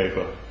interesting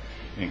paper,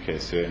 in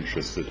case you're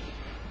interested.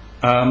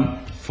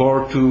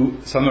 To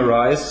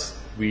summarize,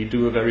 we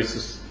do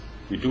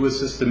a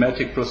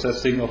systematic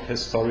processing of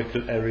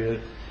historical aerial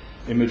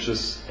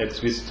images at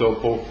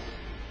SWISSTOPO.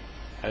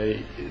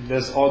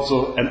 There's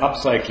also an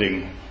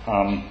upcycling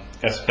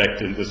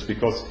aspect in this,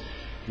 because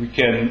we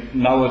can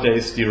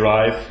nowadays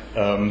derive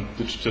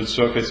digital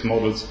surface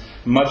models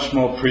much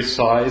more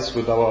precise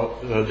with our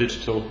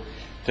digital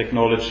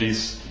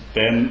technologies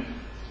than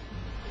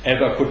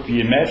ever could be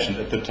imagined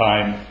at the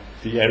time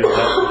the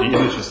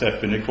images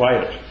have been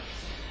acquired.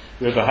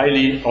 We have a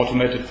highly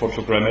automated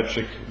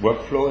photogrammetric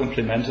workflow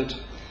implemented,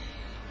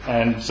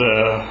 and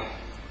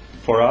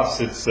for us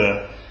it's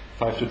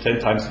 5 to 10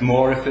 times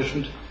more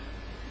efficient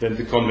than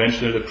the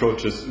conventional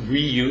approaches we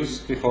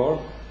used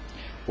before,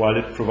 while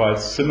it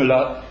provides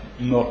similar,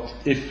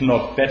 if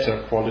not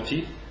better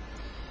quality.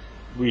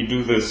 We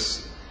do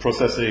this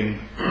processing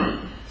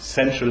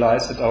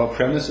centralized at our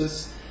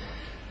premises,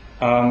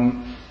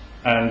 and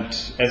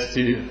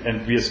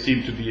we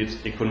esteem to be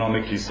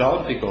economically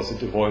sound because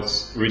it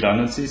avoids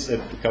redundancies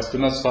at the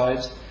customer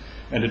side,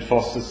 and it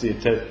fosters the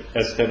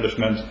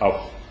establishment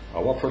of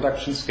our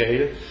production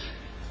scale.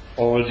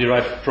 All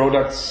derived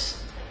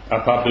products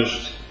are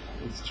published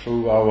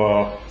through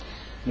our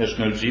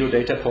National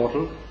Geodata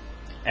portal,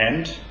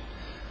 and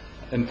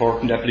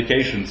important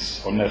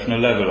applications on national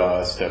level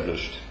are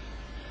established.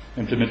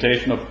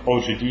 Implementation of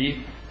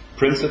OGD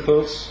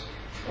principles,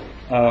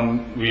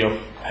 we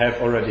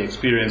have already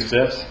experienced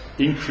that,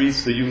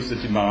 increase the use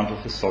and demand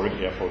of historic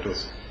air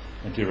photos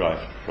and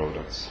derived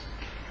products.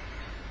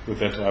 With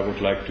that, I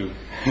would like to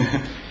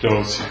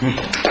close.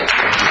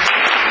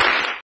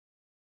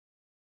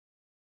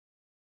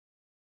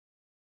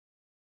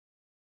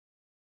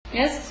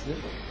 Yes.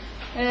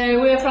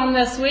 We are from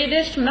the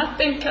Swedish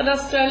Mapping,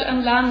 Cadastral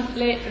and Land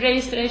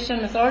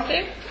Registration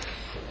Authority,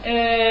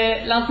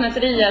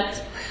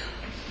 LANTMATERIET.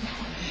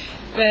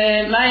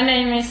 My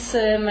name is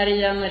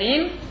Maria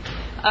Norin.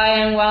 I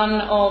am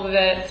one of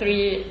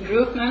 3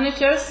 group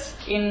managers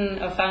in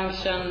a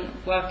function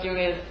working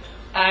with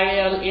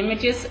aerial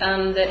images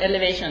and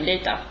elevation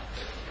data.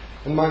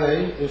 And my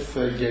name is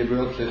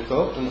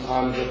KLITKOU, and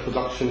I'm the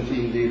production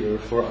team leader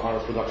for our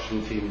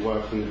production team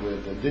working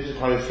with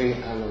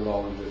digitizing and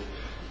along with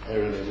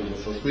aerial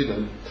images of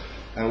Sweden.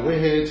 And we're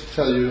here to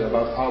tell you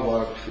about our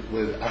work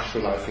with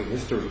actualizing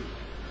history.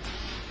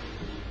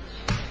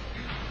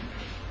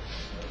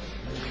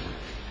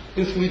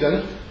 In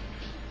Sweden,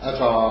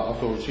 at our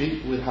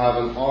authority, we have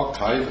an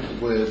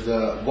archive with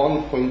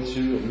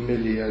 1.2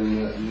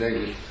 million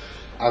negative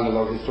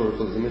analog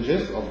historical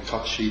images of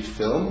cut sheet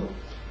film.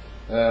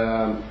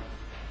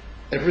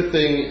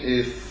 Everything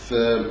is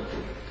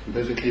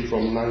basically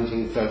from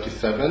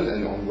 1937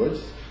 and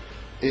onwards.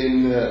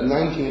 In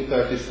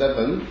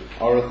 1937,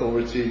 our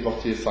authority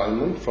got the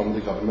assignment from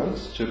the government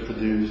to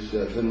produce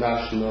the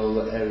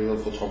national aerial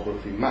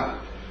photography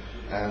map,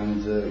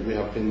 and we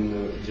have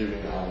been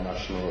doing our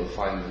national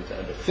assignment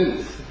ever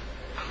since.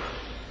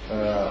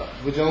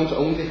 We don't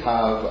only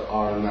have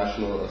our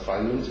national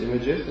assignment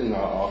images in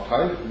our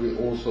archive, we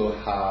also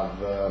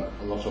have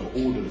a lot of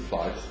ordered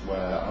flights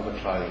where other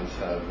clients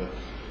have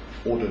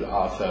ordered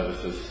our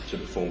services to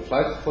perform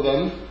flights for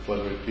them,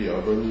 whether it be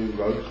over a new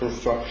road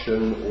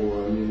construction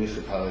or a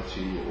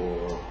municipality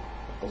or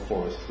a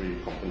forestry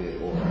company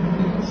or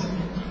anything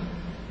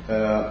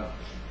else.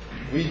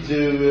 We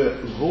do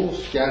raw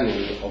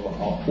scanning of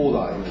all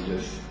our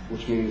images,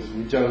 which means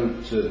we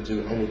don't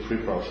do any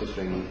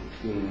pre-processing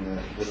in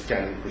the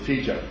scanning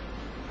procedure.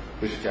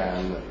 We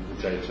scan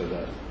the data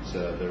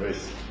that there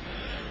is.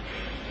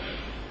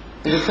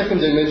 In the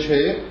second image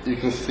here, you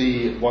can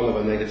see one of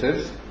the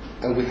negatives,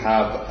 and we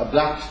have a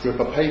black strip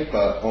of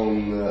paper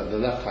on the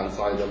left-hand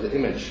side of the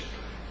image.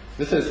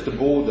 This is the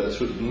border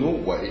to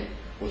Norway,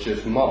 which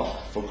is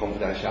marked for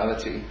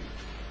confidentiality.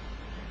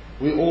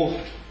 We all,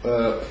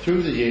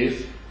 through the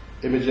years,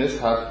 images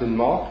have been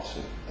marked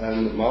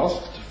and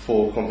masked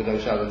for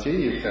confidentiality.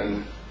 You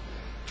can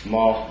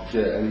mark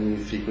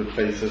any secret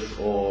places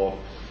or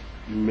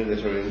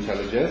military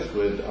intelligence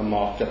with a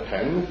marker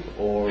pen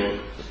or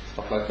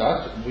stuff like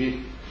that.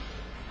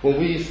 When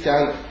we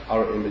scan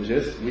our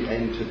images, we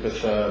aim to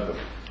preserve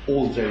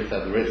all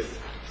data there is.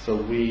 So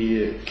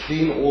we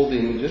clean all the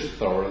images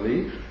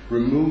thoroughly,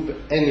 remove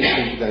any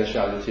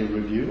confidentiality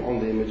review on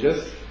the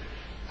images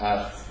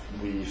as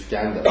we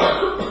scan them.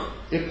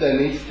 If there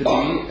needs to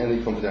be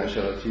any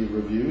confidentiality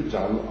review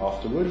done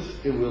afterwards,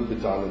 it will be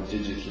done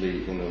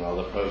digitally in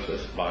another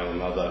process by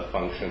another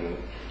function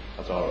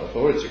at our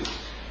authority.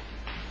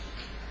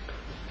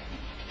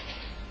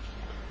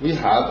 We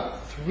have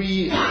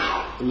 3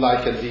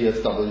 Leica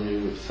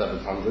DSW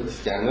 700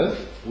 scanners,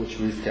 which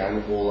we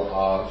scan all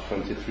our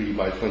 23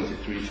 by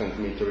 23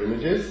 centimeter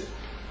images.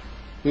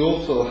 We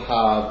also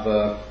have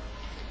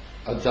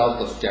a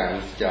Delta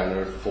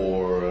scanner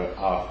for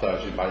our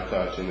 30 by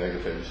 30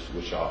 negatives,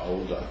 which are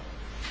older.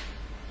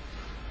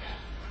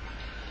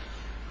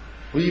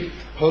 We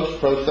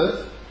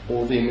post-process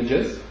all the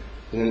images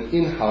in an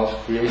in-house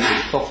created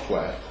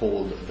software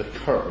called the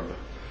Curve,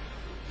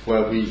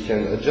 where we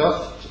can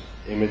adjust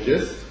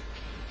images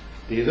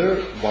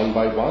either one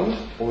by one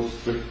or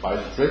strip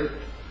by strip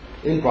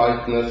in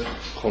brightness,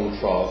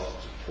 contrast,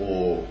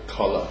 or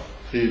color.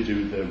 So you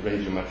do the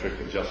radiometric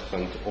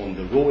adjustment on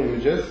the raw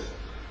images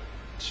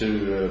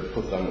to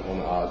put them on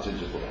our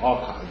digital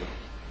archive.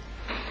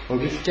 When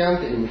we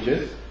scan the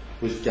images,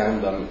 we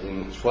scan them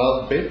in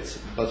 12 bits,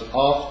 but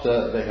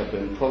after they have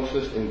been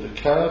processed in the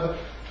Curve,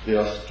 they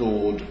are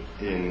stored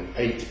in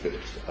 8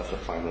 bits as a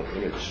final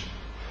image.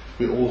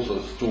 We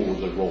also store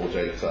the raw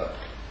data.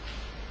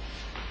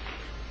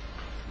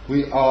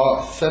 We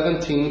are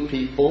 17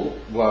 people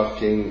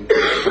working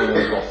on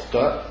a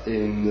roster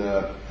in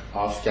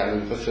our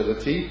scanning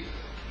facility,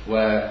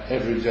 where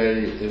every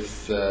day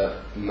is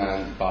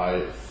manned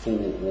by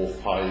 4 or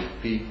 5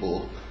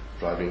 people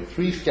driving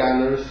 3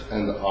 scanners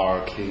and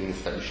our cleaning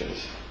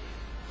stations.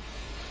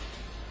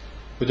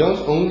 We don't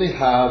only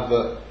have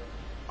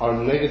our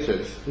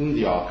negatives in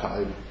the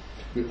archive,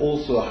 we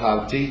also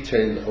have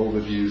detailed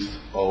overviews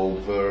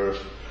over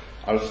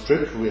our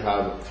strip. We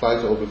have flight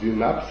overview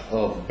maps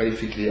of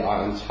basically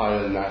our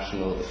entire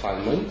national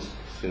assignment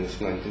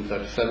since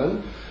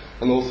 1937,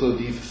 and also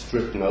these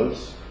strip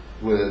notes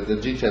with the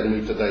detailed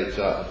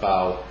metadata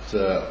about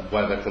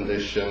weather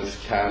conditions,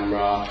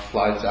 camera,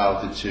 flight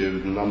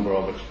altitude, number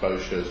of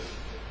exposures,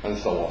 and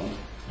so on.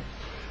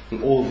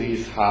 And all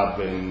these have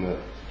been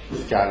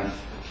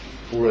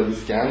already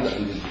scanned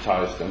and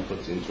digitized and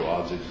put into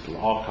our digital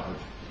archive.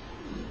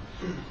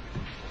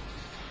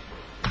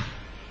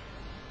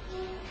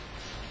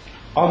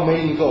 Our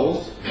main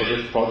goals for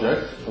this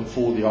project and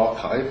for the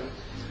archive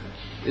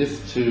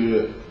is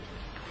to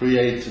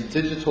create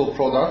digital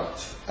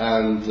products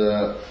and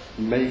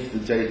make the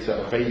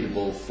data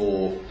available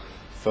for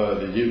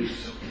further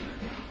use.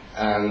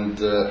 And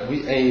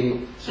we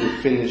aim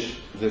to finish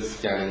this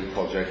scanning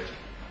project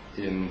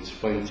in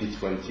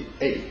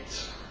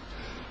 2028,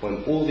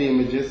 when all the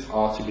images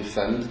are to be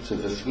sent to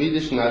the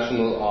Swedish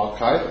National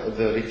Archive,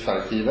 the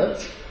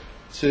Riksarkivet,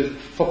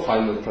 for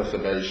final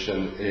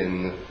preservation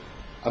in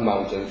a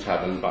mountain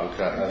cabin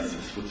bunker, as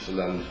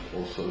Switzerland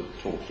also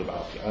talked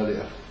about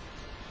earlier.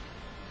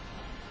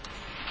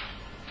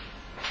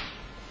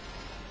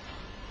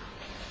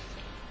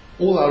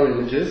 All our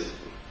images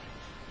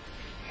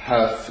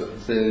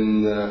have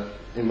been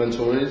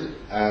inventoried,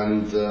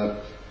 and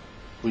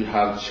we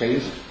have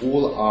changed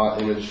all our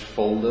image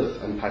folders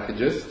and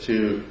packages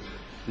to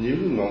new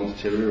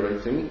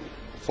non-deteriorating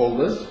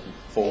folders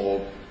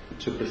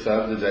to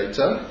preserve the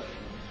data.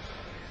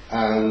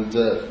 And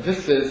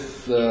this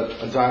is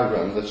a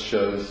diagram that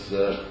shows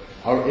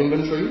our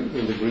inventory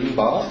in the green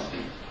bars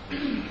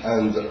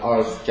and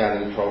our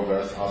scanning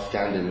progress, our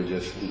scanned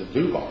images in the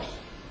blue bars.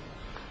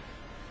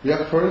 We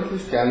are currently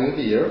scanning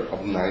the year of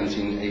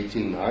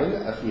 1989,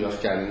 as we are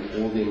scanning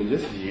all the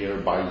images year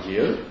by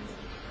year.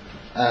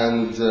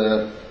 And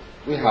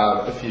we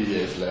have a few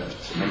years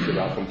left until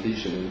our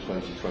completion in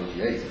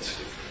 2028.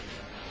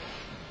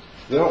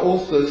 There are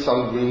also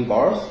some green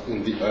bars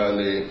in the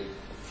early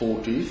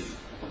 40s,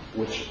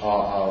 which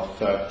are our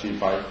 30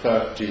 by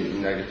 30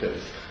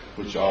 negatives,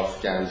 which are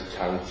scanned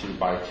county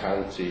by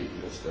county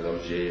instead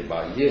of year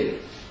by year.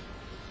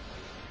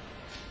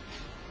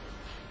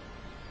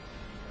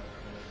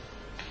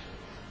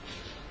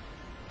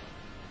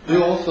 We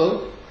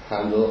also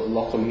handle a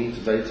lot of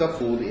metadata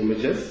for the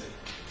images.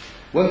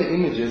 When the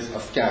images are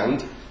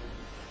scanned,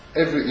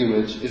 every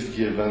image is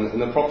given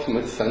an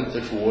approximate center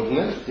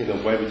coordinate in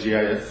a web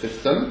GIS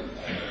system,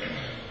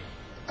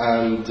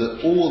 and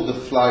all the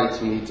flight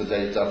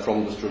metadata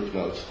from the strip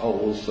nodes are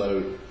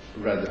also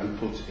read and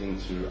put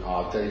into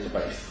our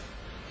database.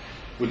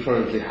 We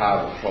currently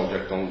have a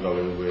project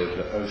ongoing with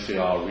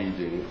OCR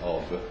reading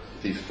of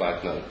these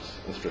flight nodes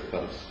and strip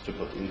nodes to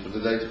put into the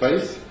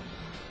database.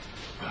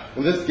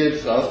 And this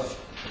gives us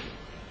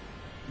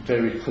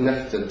very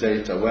connected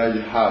data where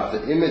you have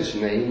the image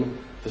name,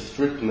 the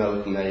strip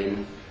node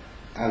name,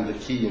 and the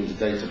key in the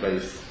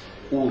database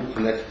all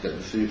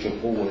connected, so you can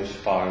always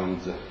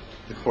find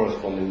the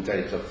corresponding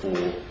data for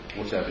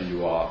whatever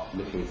you are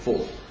looking for.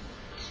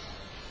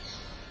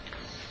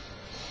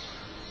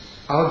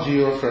 Our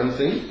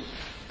georeferencing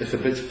is a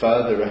bit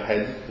further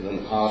ahead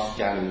than our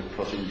scanning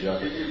procedure.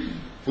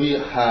 We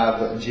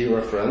have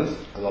georeferenced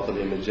a lot of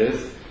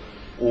images,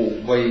 or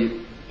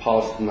way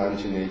past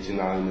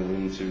 1989 and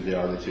into the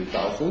early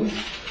 2000s.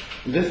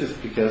 This is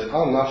because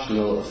our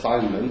national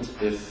assignment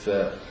is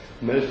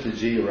mostly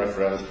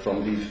georeferenced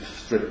from these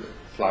strip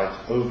flight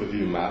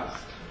overview maps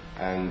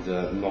and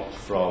not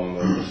from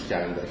the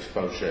scanned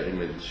exposure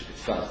image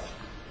itself.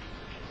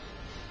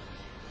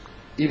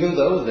 Even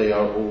though they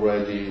are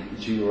already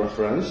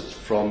georeferenced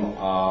from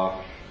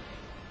our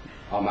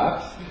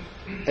maps,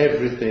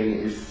 everything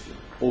is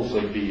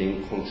also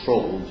being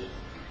controlled,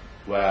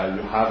 where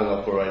you have an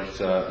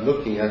operator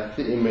looking at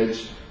the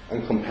image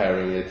and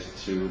comparing it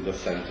to the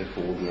center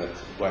coordinate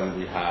when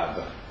we have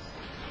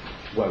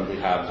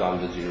done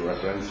the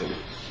georeferencing.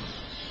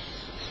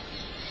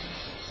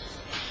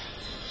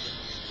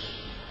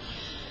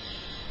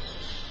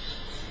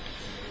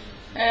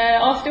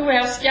 After we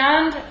have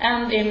scanned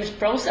and image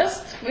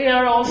processed, we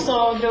are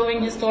also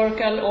doing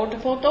historical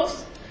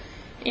orthophotos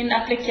in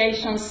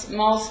applications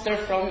master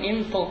from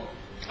info.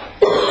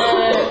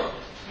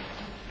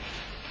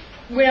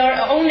 We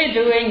are only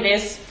doing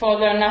this for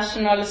the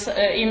national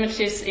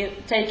images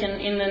taken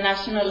in the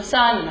national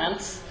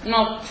assignments,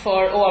 not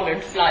for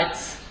ordered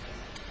flights.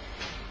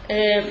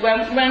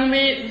 When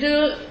we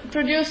do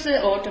produce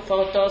the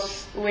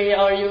orthophotos, we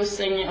are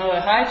using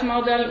a height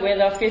model with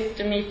a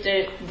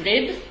 50-meter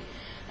grid,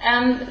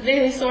 and the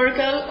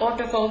historical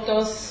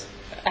orthophotos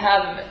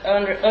have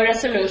a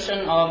resolution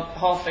of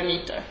 0.5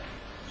 meter.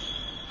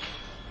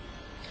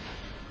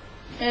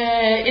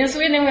 In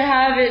Sweden we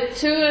have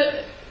 2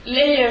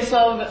 layers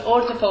of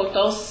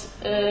orthophotos,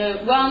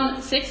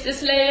 one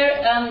 60s layer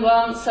and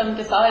one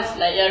 75s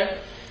layer.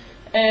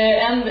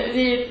 And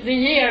the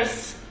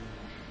years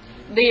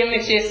the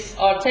images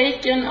are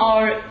taken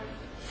are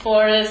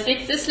for a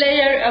 60s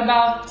layer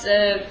about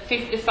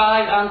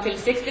 55 until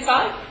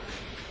 65.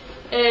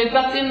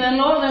 But in the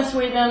northern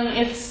Sweden,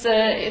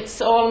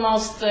 it's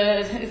almost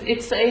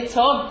it's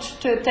hard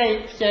to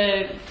take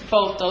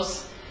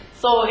photos.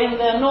 So in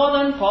the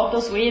northern part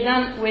of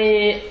Sweden,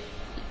 we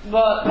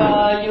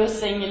were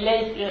using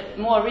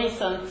more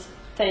recent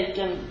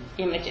taken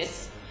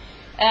images,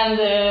 and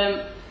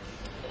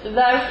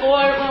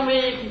therefore, when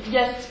we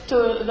get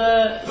to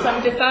the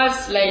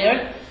 75s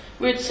layer,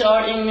 which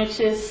are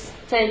images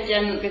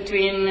taken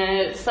between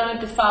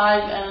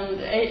 75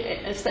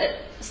 and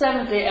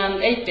 70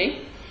 and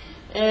 80,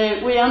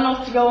 we are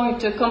not going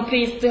to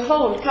complete the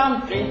whole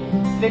country,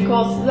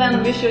 because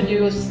then we should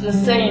use the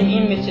same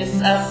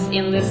images as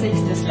in the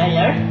 60s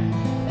layer.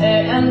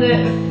 And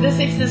the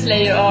 60s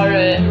layer are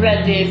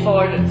ready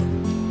for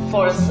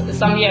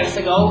some years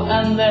ago,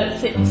 and the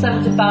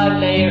 75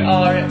 layer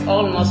are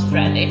almost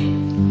ready.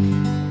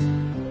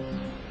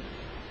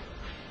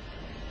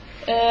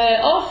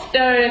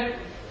 After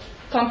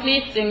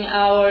completing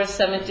our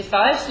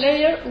 75s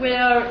layer, we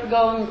are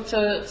going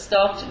to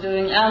start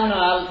doing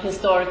annual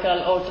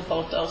historical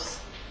orthophotos.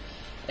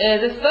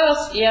 The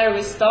first year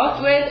we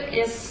start with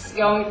is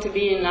going to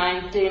be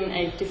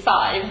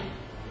 1985.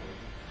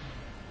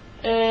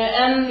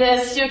 And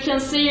as you can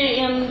see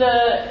in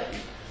the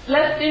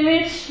left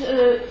image,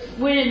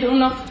 we do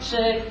not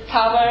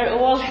cover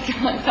all the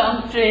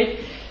country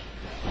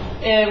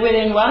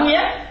within 1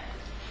 year.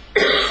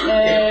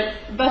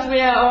 But we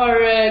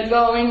are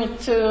going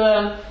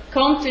to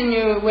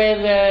continue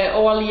with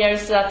all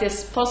years that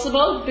is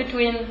possible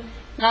between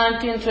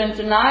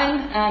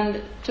 1929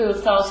 and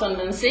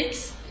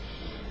 2006.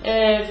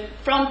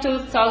 From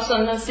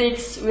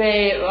 2006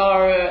 we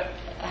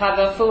have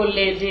a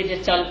fully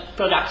digital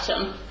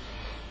production.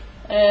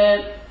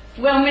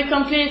 When we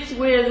complete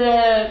with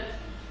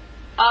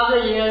other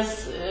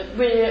years,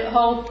 we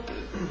hope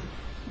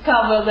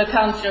cover the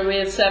country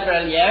with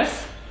several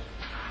years.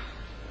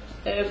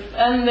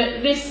 And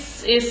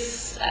this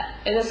is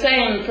the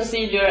same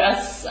procedure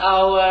as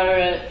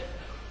our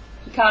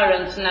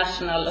current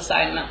national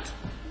assignment.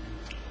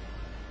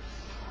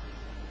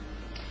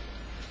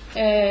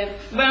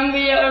 When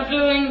we are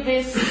doing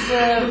this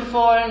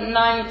for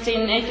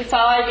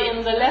 1985,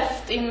 in the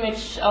left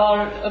image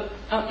are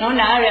an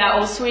area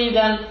of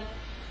Sweden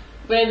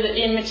with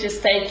images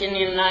taken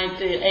in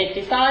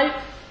 1985.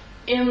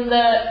 in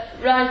the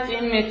right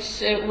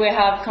image, we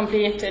have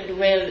completed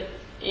with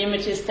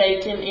images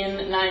taken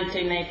in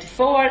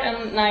 1984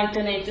 and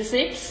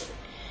 1986.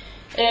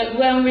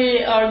 When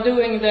we are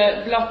doing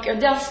the block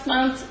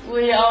adjustment,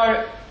 we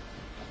are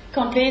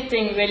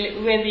completing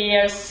with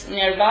years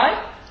nearby.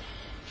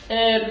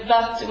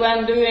 But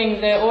when doing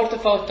the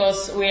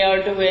orthophotos, we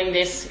are doing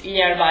this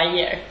year by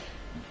year.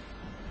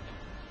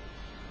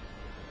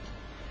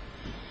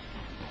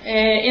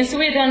 In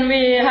Sweden,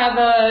 we have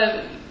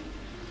a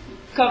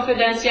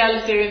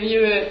confidentiality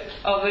review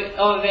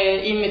of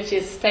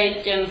images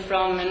taken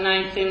from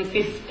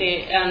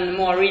 1950 and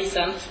more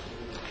recent.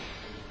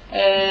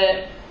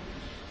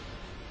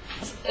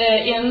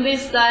 In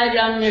this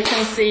diagram, you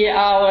can see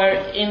our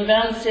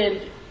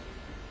invented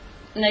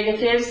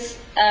negatives,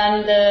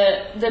 and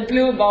the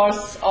blue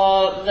bars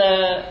are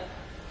the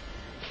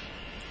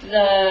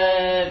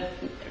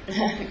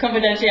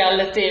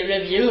confidentiality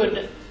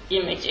reviewed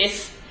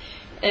images.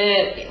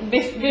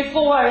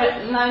 Before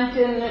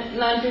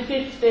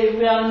 1950,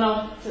 we are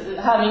not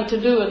having to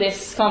do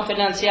this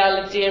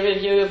confidentiality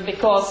review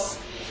because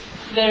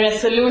the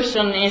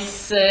resolution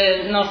is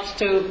not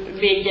too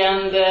big,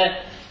 and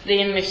the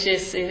image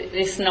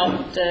is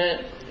not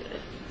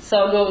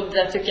so good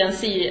that you can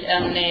see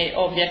any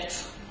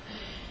objects.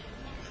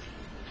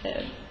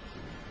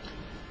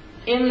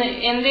 In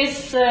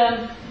this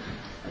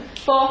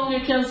plot, you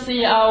can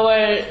see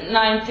our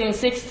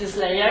 1960s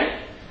layer.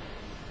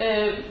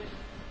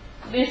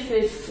 This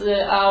is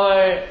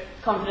our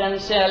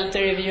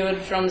confidentiality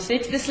reviewed from the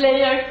 60s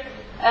layer,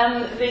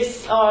 and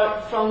these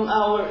are from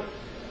our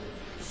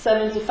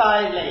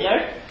 75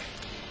 layer.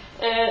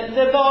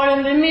 The bar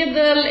in the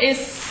middle is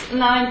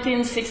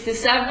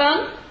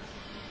 1967.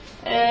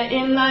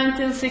 In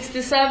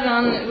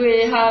 1967,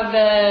 we have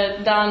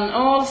done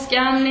all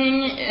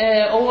scanning,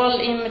 all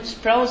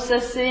image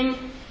processing.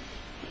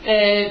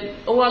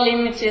 All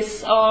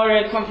images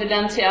are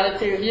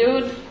confidentiality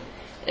reviewed.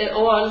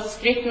 All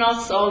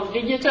strictness are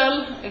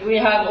digital. We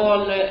have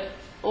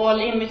all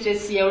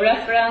images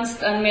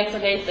georeferenced and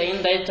metadata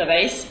in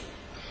database.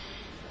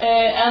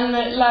 And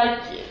like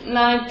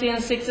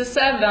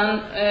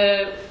 1967,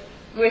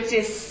 which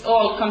is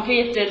all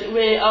completed,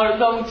 we are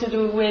going to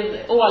do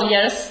with all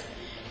years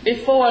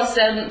before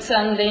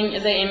sending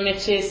the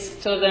images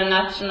to the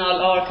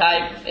National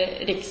Archive,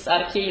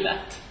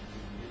 Riksarkivet.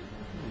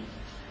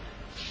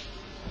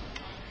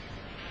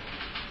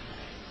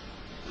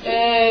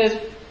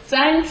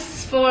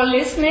 Thanks for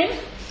listening.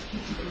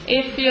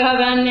 If you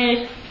have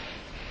any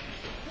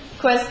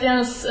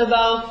questions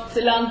about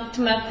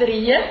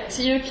LANTMATERIET,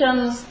 you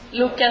can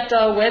look at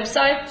our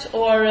website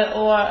or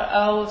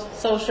our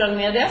social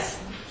medias.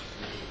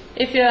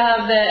 If you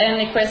have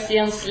any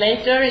questions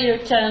later, you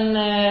can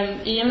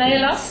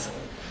email us.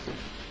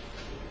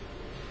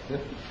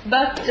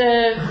 But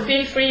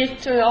feel free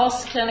to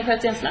ask any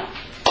questions now.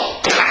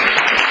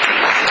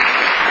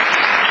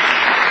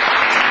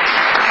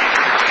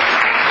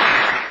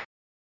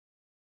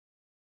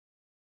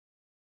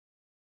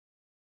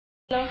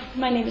 Hello,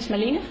 my name is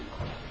Marlene,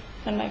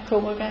 and my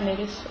co-worker Annette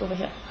is over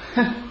here.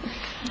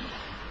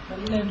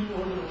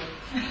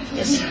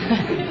 Yes.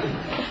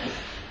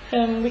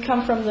 We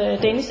come from the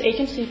Danish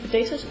Agency for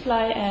Data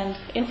Supply and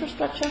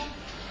Infrastructure,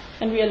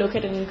 and we are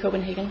located in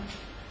Copenhagen.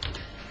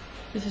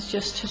 This is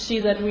just to see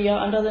that we are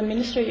under the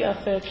Ministry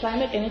of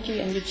Climate, Energy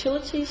and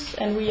Utilities,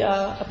 and we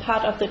are a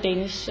part of the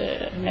Danish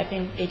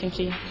Mapping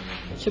Agency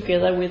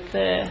together with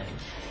the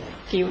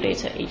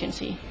Geodata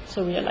Agency.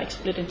 So we are like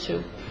split in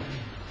two.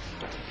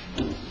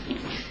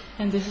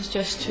 And this is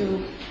just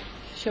to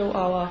show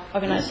our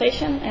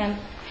organization, and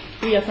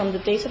we are from the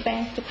data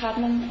bank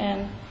department,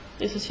 and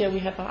this is here we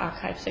have our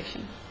archive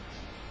section.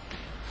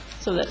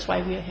 So that's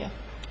why we are here.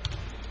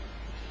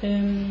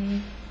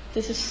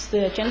 This is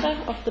the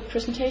agenda of the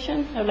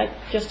presentation. I would like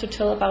just to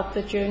tell about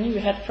the journey we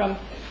had from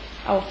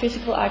our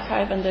physical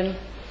archive and then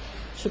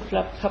to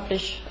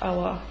publish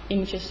our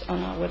images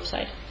on our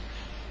website.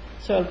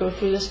 So I'll go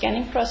through the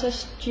scanning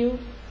process,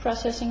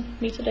 geoprocessing,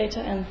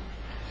 metadata and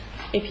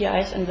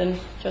APIs, and then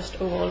just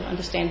overall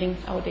understanding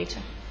our data.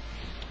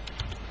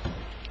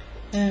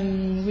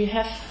 We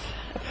have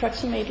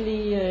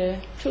approximately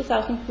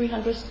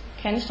 2,300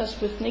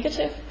 canisters with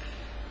negative,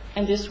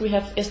 and this we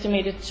have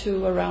estimated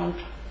to around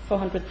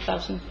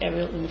 400,000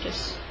 aerial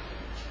images.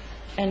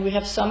 And we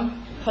have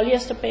some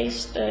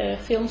polyester-based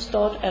film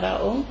stored at our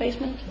own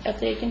basement at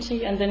the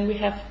agency, and then we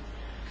have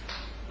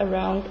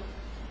around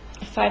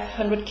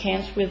 500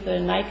 cans with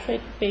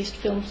nitrate-based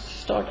film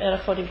stored at a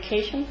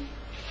fortification,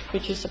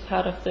 which is a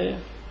part of the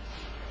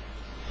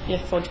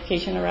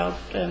fortification around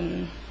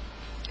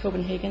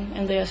Copenhagen.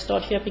 And they are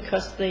stored here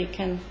because they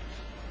can,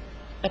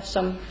 at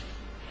some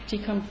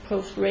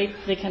decomposed rate,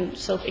 they can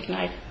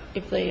self-ignite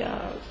if they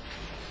are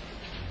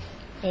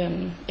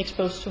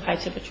exposed to high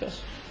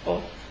temperatures.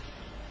 Or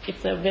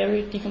if they're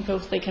very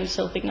decomposed, they can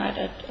self-ignite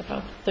at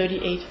about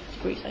 38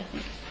 degrees, I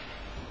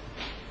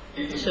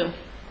think. So,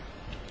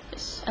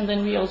 yes. And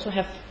then we also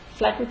have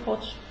flight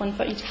reports, one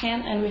for each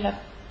can, and we have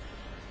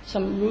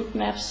some route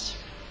maps,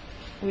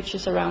 which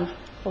is around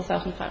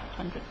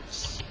 4,500.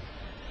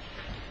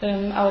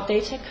 Our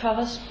data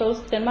covers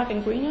both Denmark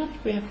and Greenland.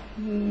 We have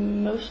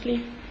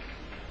mostly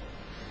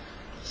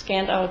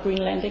scanned our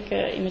Greenlandic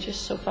images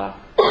so far.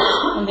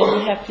 And then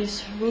we have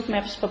these route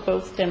maps for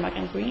both Denmark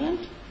and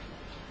Greenland.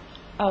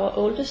 Our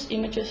oldest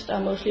images are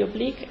mostly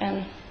oblique,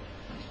 and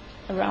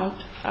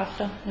around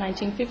after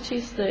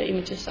 1950s the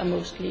images are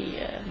mostly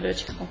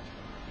vertical.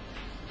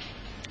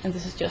 And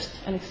this is just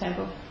an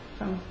example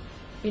from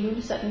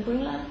Ilulissat in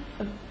Greenland,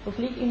 an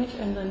oblique image,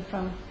 and then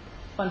from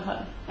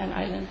Bornholm, an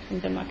island in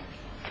Denmark,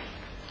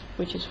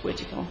 which is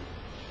vertical.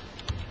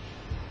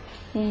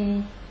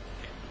 And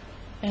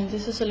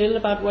this is a little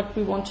about what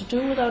we want to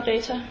do with our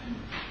data.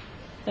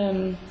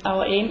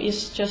 Our aim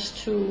is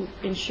just to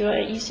ensure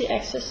easy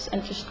access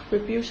and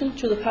distribution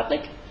to the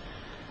public,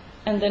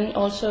 and then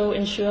also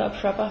ensure a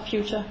proper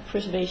future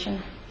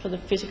preservation for the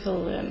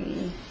physical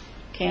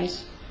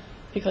cans,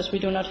 because we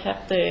do not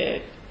have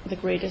the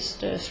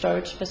greatest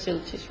storage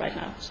facilities right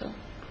now. So,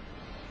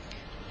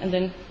 and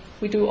then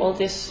we do all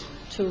this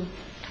to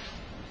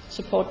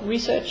support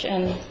research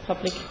and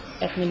public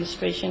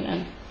administration,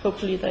 and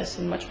hopefully there's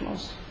much more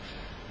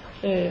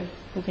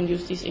who can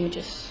use these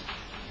images.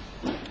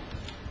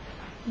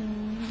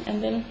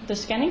 And then the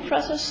scanning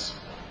process.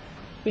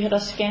 We had our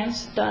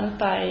scans done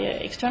by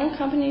external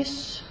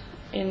companies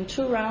in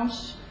 2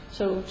 rounds,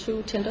 so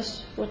 2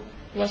 tenders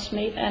was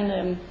made,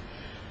 and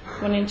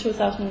one in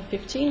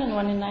 2015 and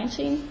one in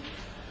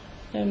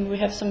 2019. We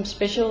have some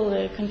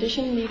special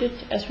condition needed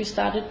as we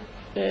started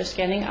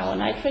scanning our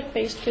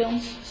nitrate-based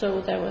films,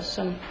 so there was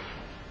some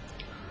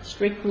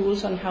strict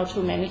rules on how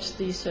to manage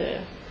these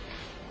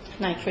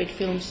nitrate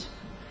films.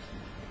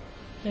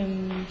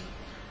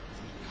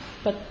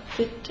 But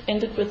it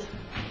ended with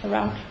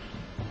around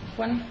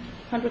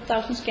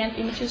 100,000 scanned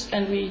images,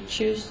 and we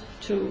choose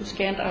to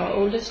scan our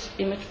oldest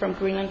image from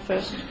Greenland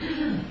first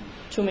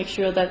to make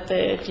sure that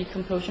the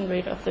decomposition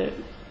rate of the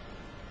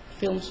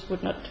films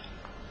would not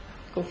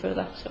go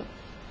further. So,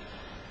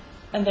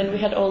 and then we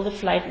had all the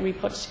flight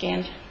reports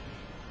scanned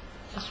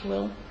as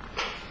well.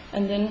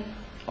 And then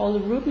all the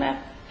route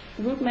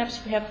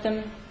maps, we have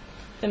them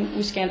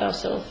we scanned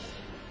ourselves.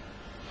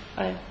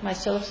 I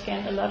myself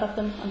scanned a lot of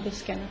them on this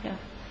scanner here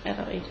at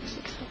our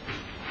agency.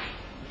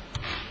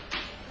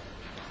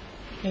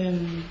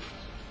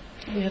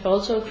 We have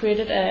also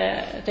created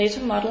a data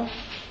model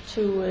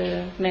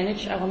to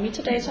manage our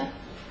metadata.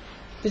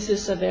 This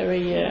is a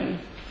very,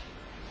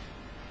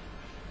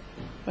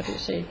 what do you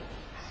say?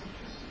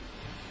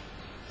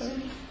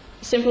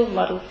 Simple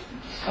model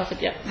of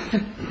it, yeah.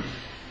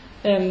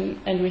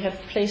 And we have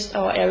placed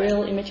our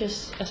aerial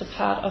images as a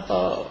part of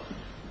our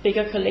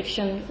bigger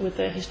collection with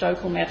the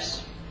historical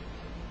maps.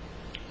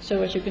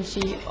 So as you can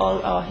see,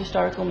 all our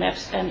historical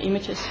maps and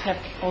images have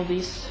all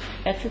these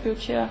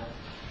attributes here,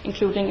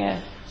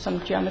 including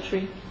some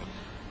geometry.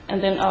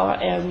 And then our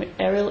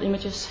aerial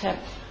images have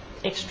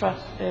extra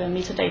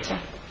metadata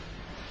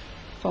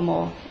for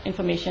more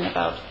information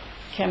about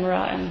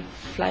camera and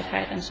flight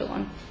height and so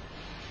on.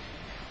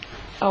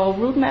 Our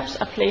route maps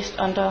are placed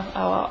under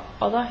our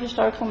other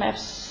historical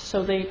maps,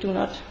 so they do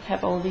not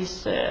have all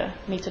these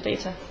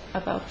metadata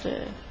about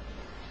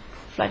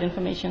flight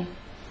information.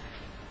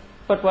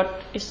 But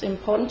what is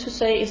important to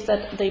say is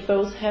that they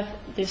both have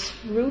this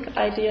route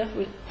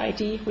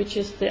ID, which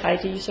is the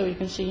ID, so you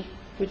can see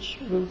which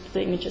route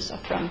the images are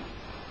from.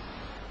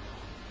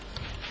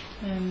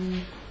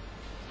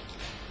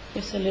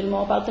 Just a little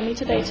more about the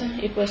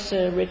metadata. It was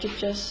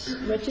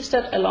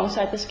registered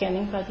alongside the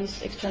scanning by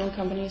these external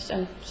companies,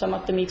 and some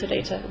of the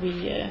metadata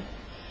we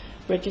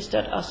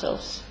registered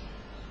ourselves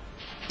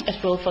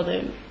as well for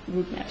the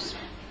route maps.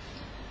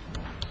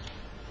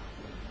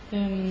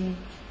 And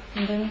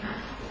then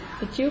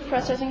the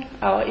geoprocessing,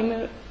 our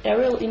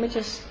aerial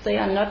images, they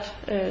are not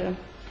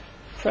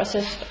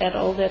processed at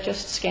all, they're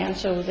just scanned,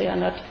 so they are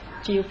not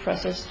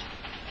geoprocessed.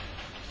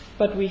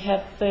 But we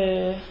have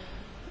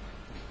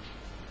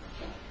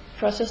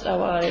processed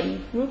our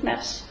route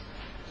maps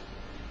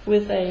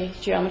with a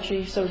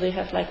geometry, so they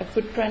have like a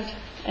footprint,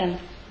 and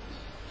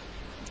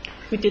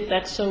we did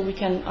that so we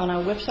can, on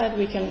our website,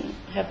 we can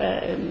have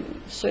a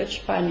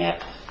search by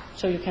map,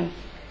 so you can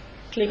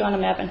click on a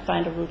map and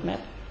find a route map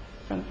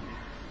from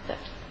that.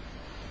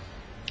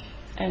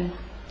 And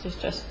this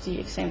is just the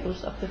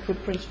examples of the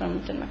footprints from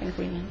Denmark and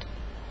Greenland.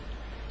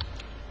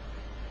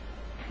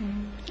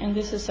 And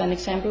this is an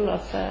example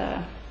of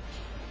a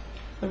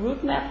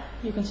route map.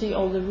 You can see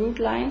all the route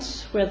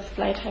lines where the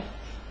flight have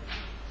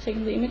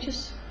taken the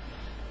images.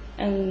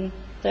 And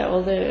there are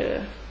all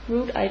the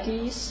route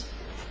IDs,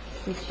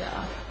 which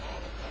are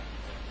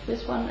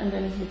this one, and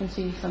then you can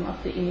see some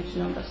of the image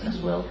numbers as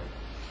well.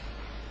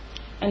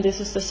 And this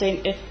is the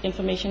same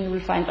information you will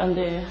find on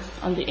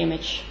the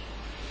image.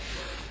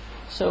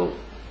 So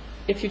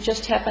if you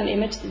just have an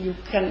image, you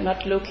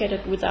cannot locate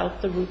it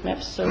without the route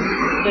maps. So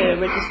the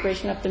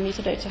registration of the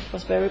metadata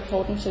was very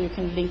important, so you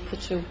can link the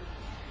two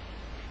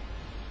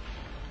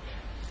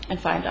and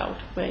find out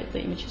where the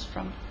image is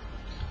from.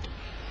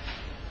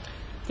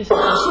 This is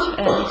just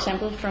an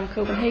example from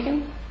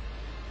Copenhagen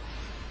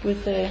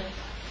with the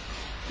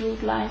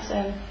root lines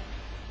and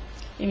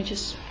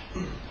images.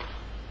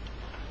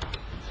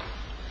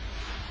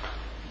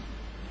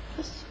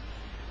 Yes.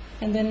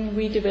 And then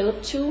we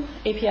developed 2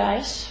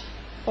 APIs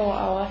for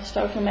our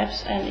historical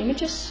maps and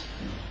images.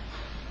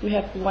 We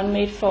have one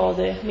made for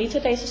the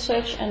metadata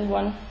search and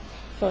one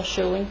for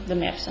showing the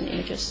maps and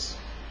images.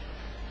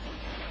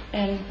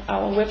 And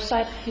our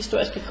website,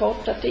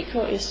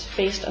 HEISIG, is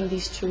based on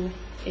these 2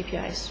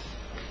 APIs.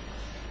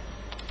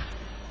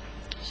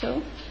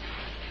 So,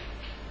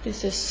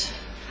 this is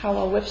how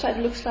our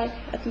website looks like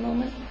at the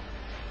moment.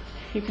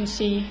 You can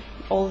see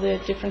all the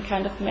different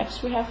kind of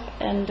maps we have,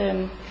 and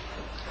the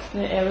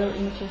aerial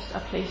images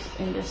are placed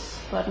in this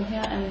button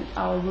here, and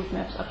our route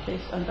maps are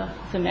placed under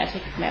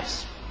thematic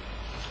maps.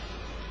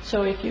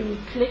 So if you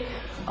click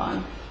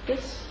on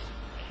this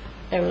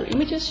aerial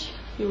images,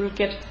 you will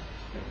get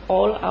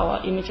all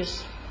our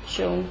images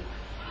shown.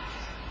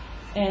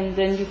 And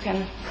then you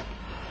can,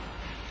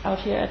 out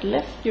here at the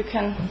left, you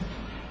can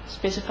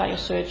specify your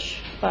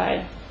search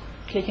by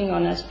clicking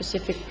on a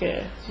specific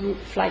route,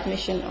 flight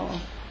mission, or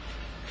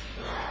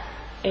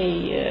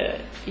a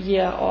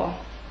year or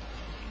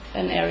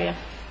an area.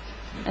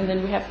 And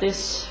then we have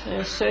this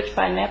search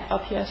by map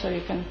up here, so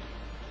you can,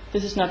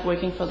 this is not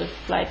working for the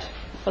flight,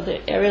 for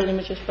the aerial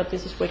images, but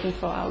this is working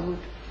for our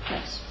route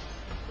maps.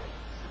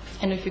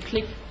 And if you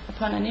click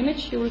upon an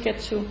image, you will get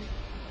to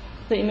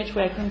the image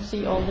where you can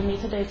see all the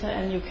metadata,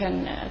 and you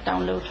can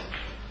download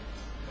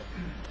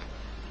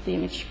the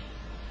image.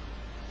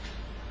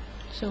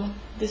 So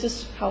this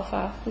is how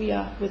far we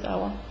are with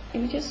our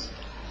images.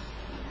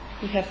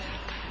 We have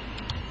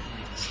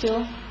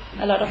still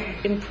a lot of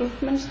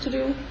improvements to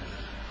do.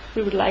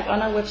 We would like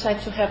on our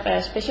website to have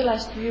a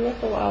specialized viewer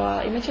for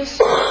our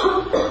images,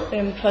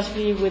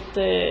 possibly with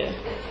the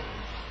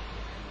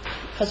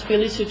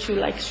possibility to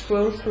like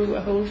scroll through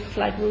a whole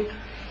flight route,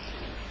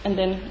 and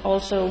then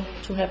also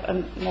to have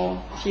a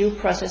more view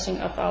processing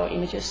of our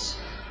images,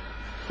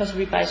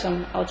 possibly by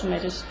some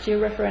automated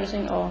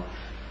georeferencing or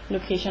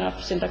location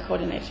of center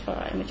coordinates for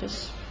our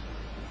images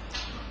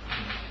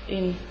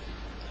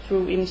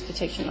through image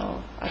detection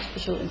or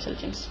artificial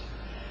intelligence.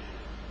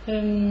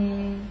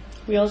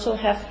 We also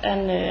have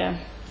a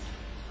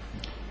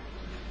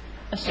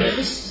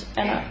service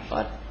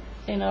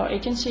in our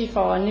agency for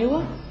our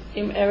newer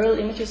aerial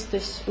images,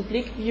 this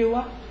oblique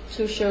viewer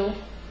to show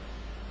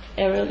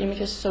aerial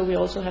images. So we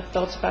also have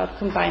thoughts about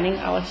combining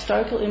our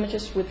historical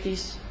images with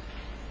these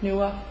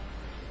newer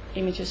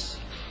images,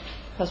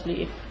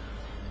 possibly if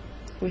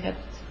we had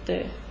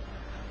the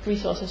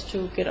resources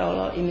to get all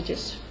our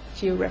images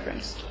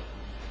geo-referenced.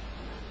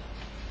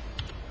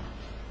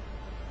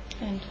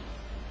 And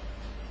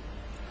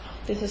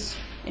this is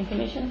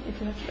information if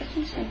you have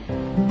questions.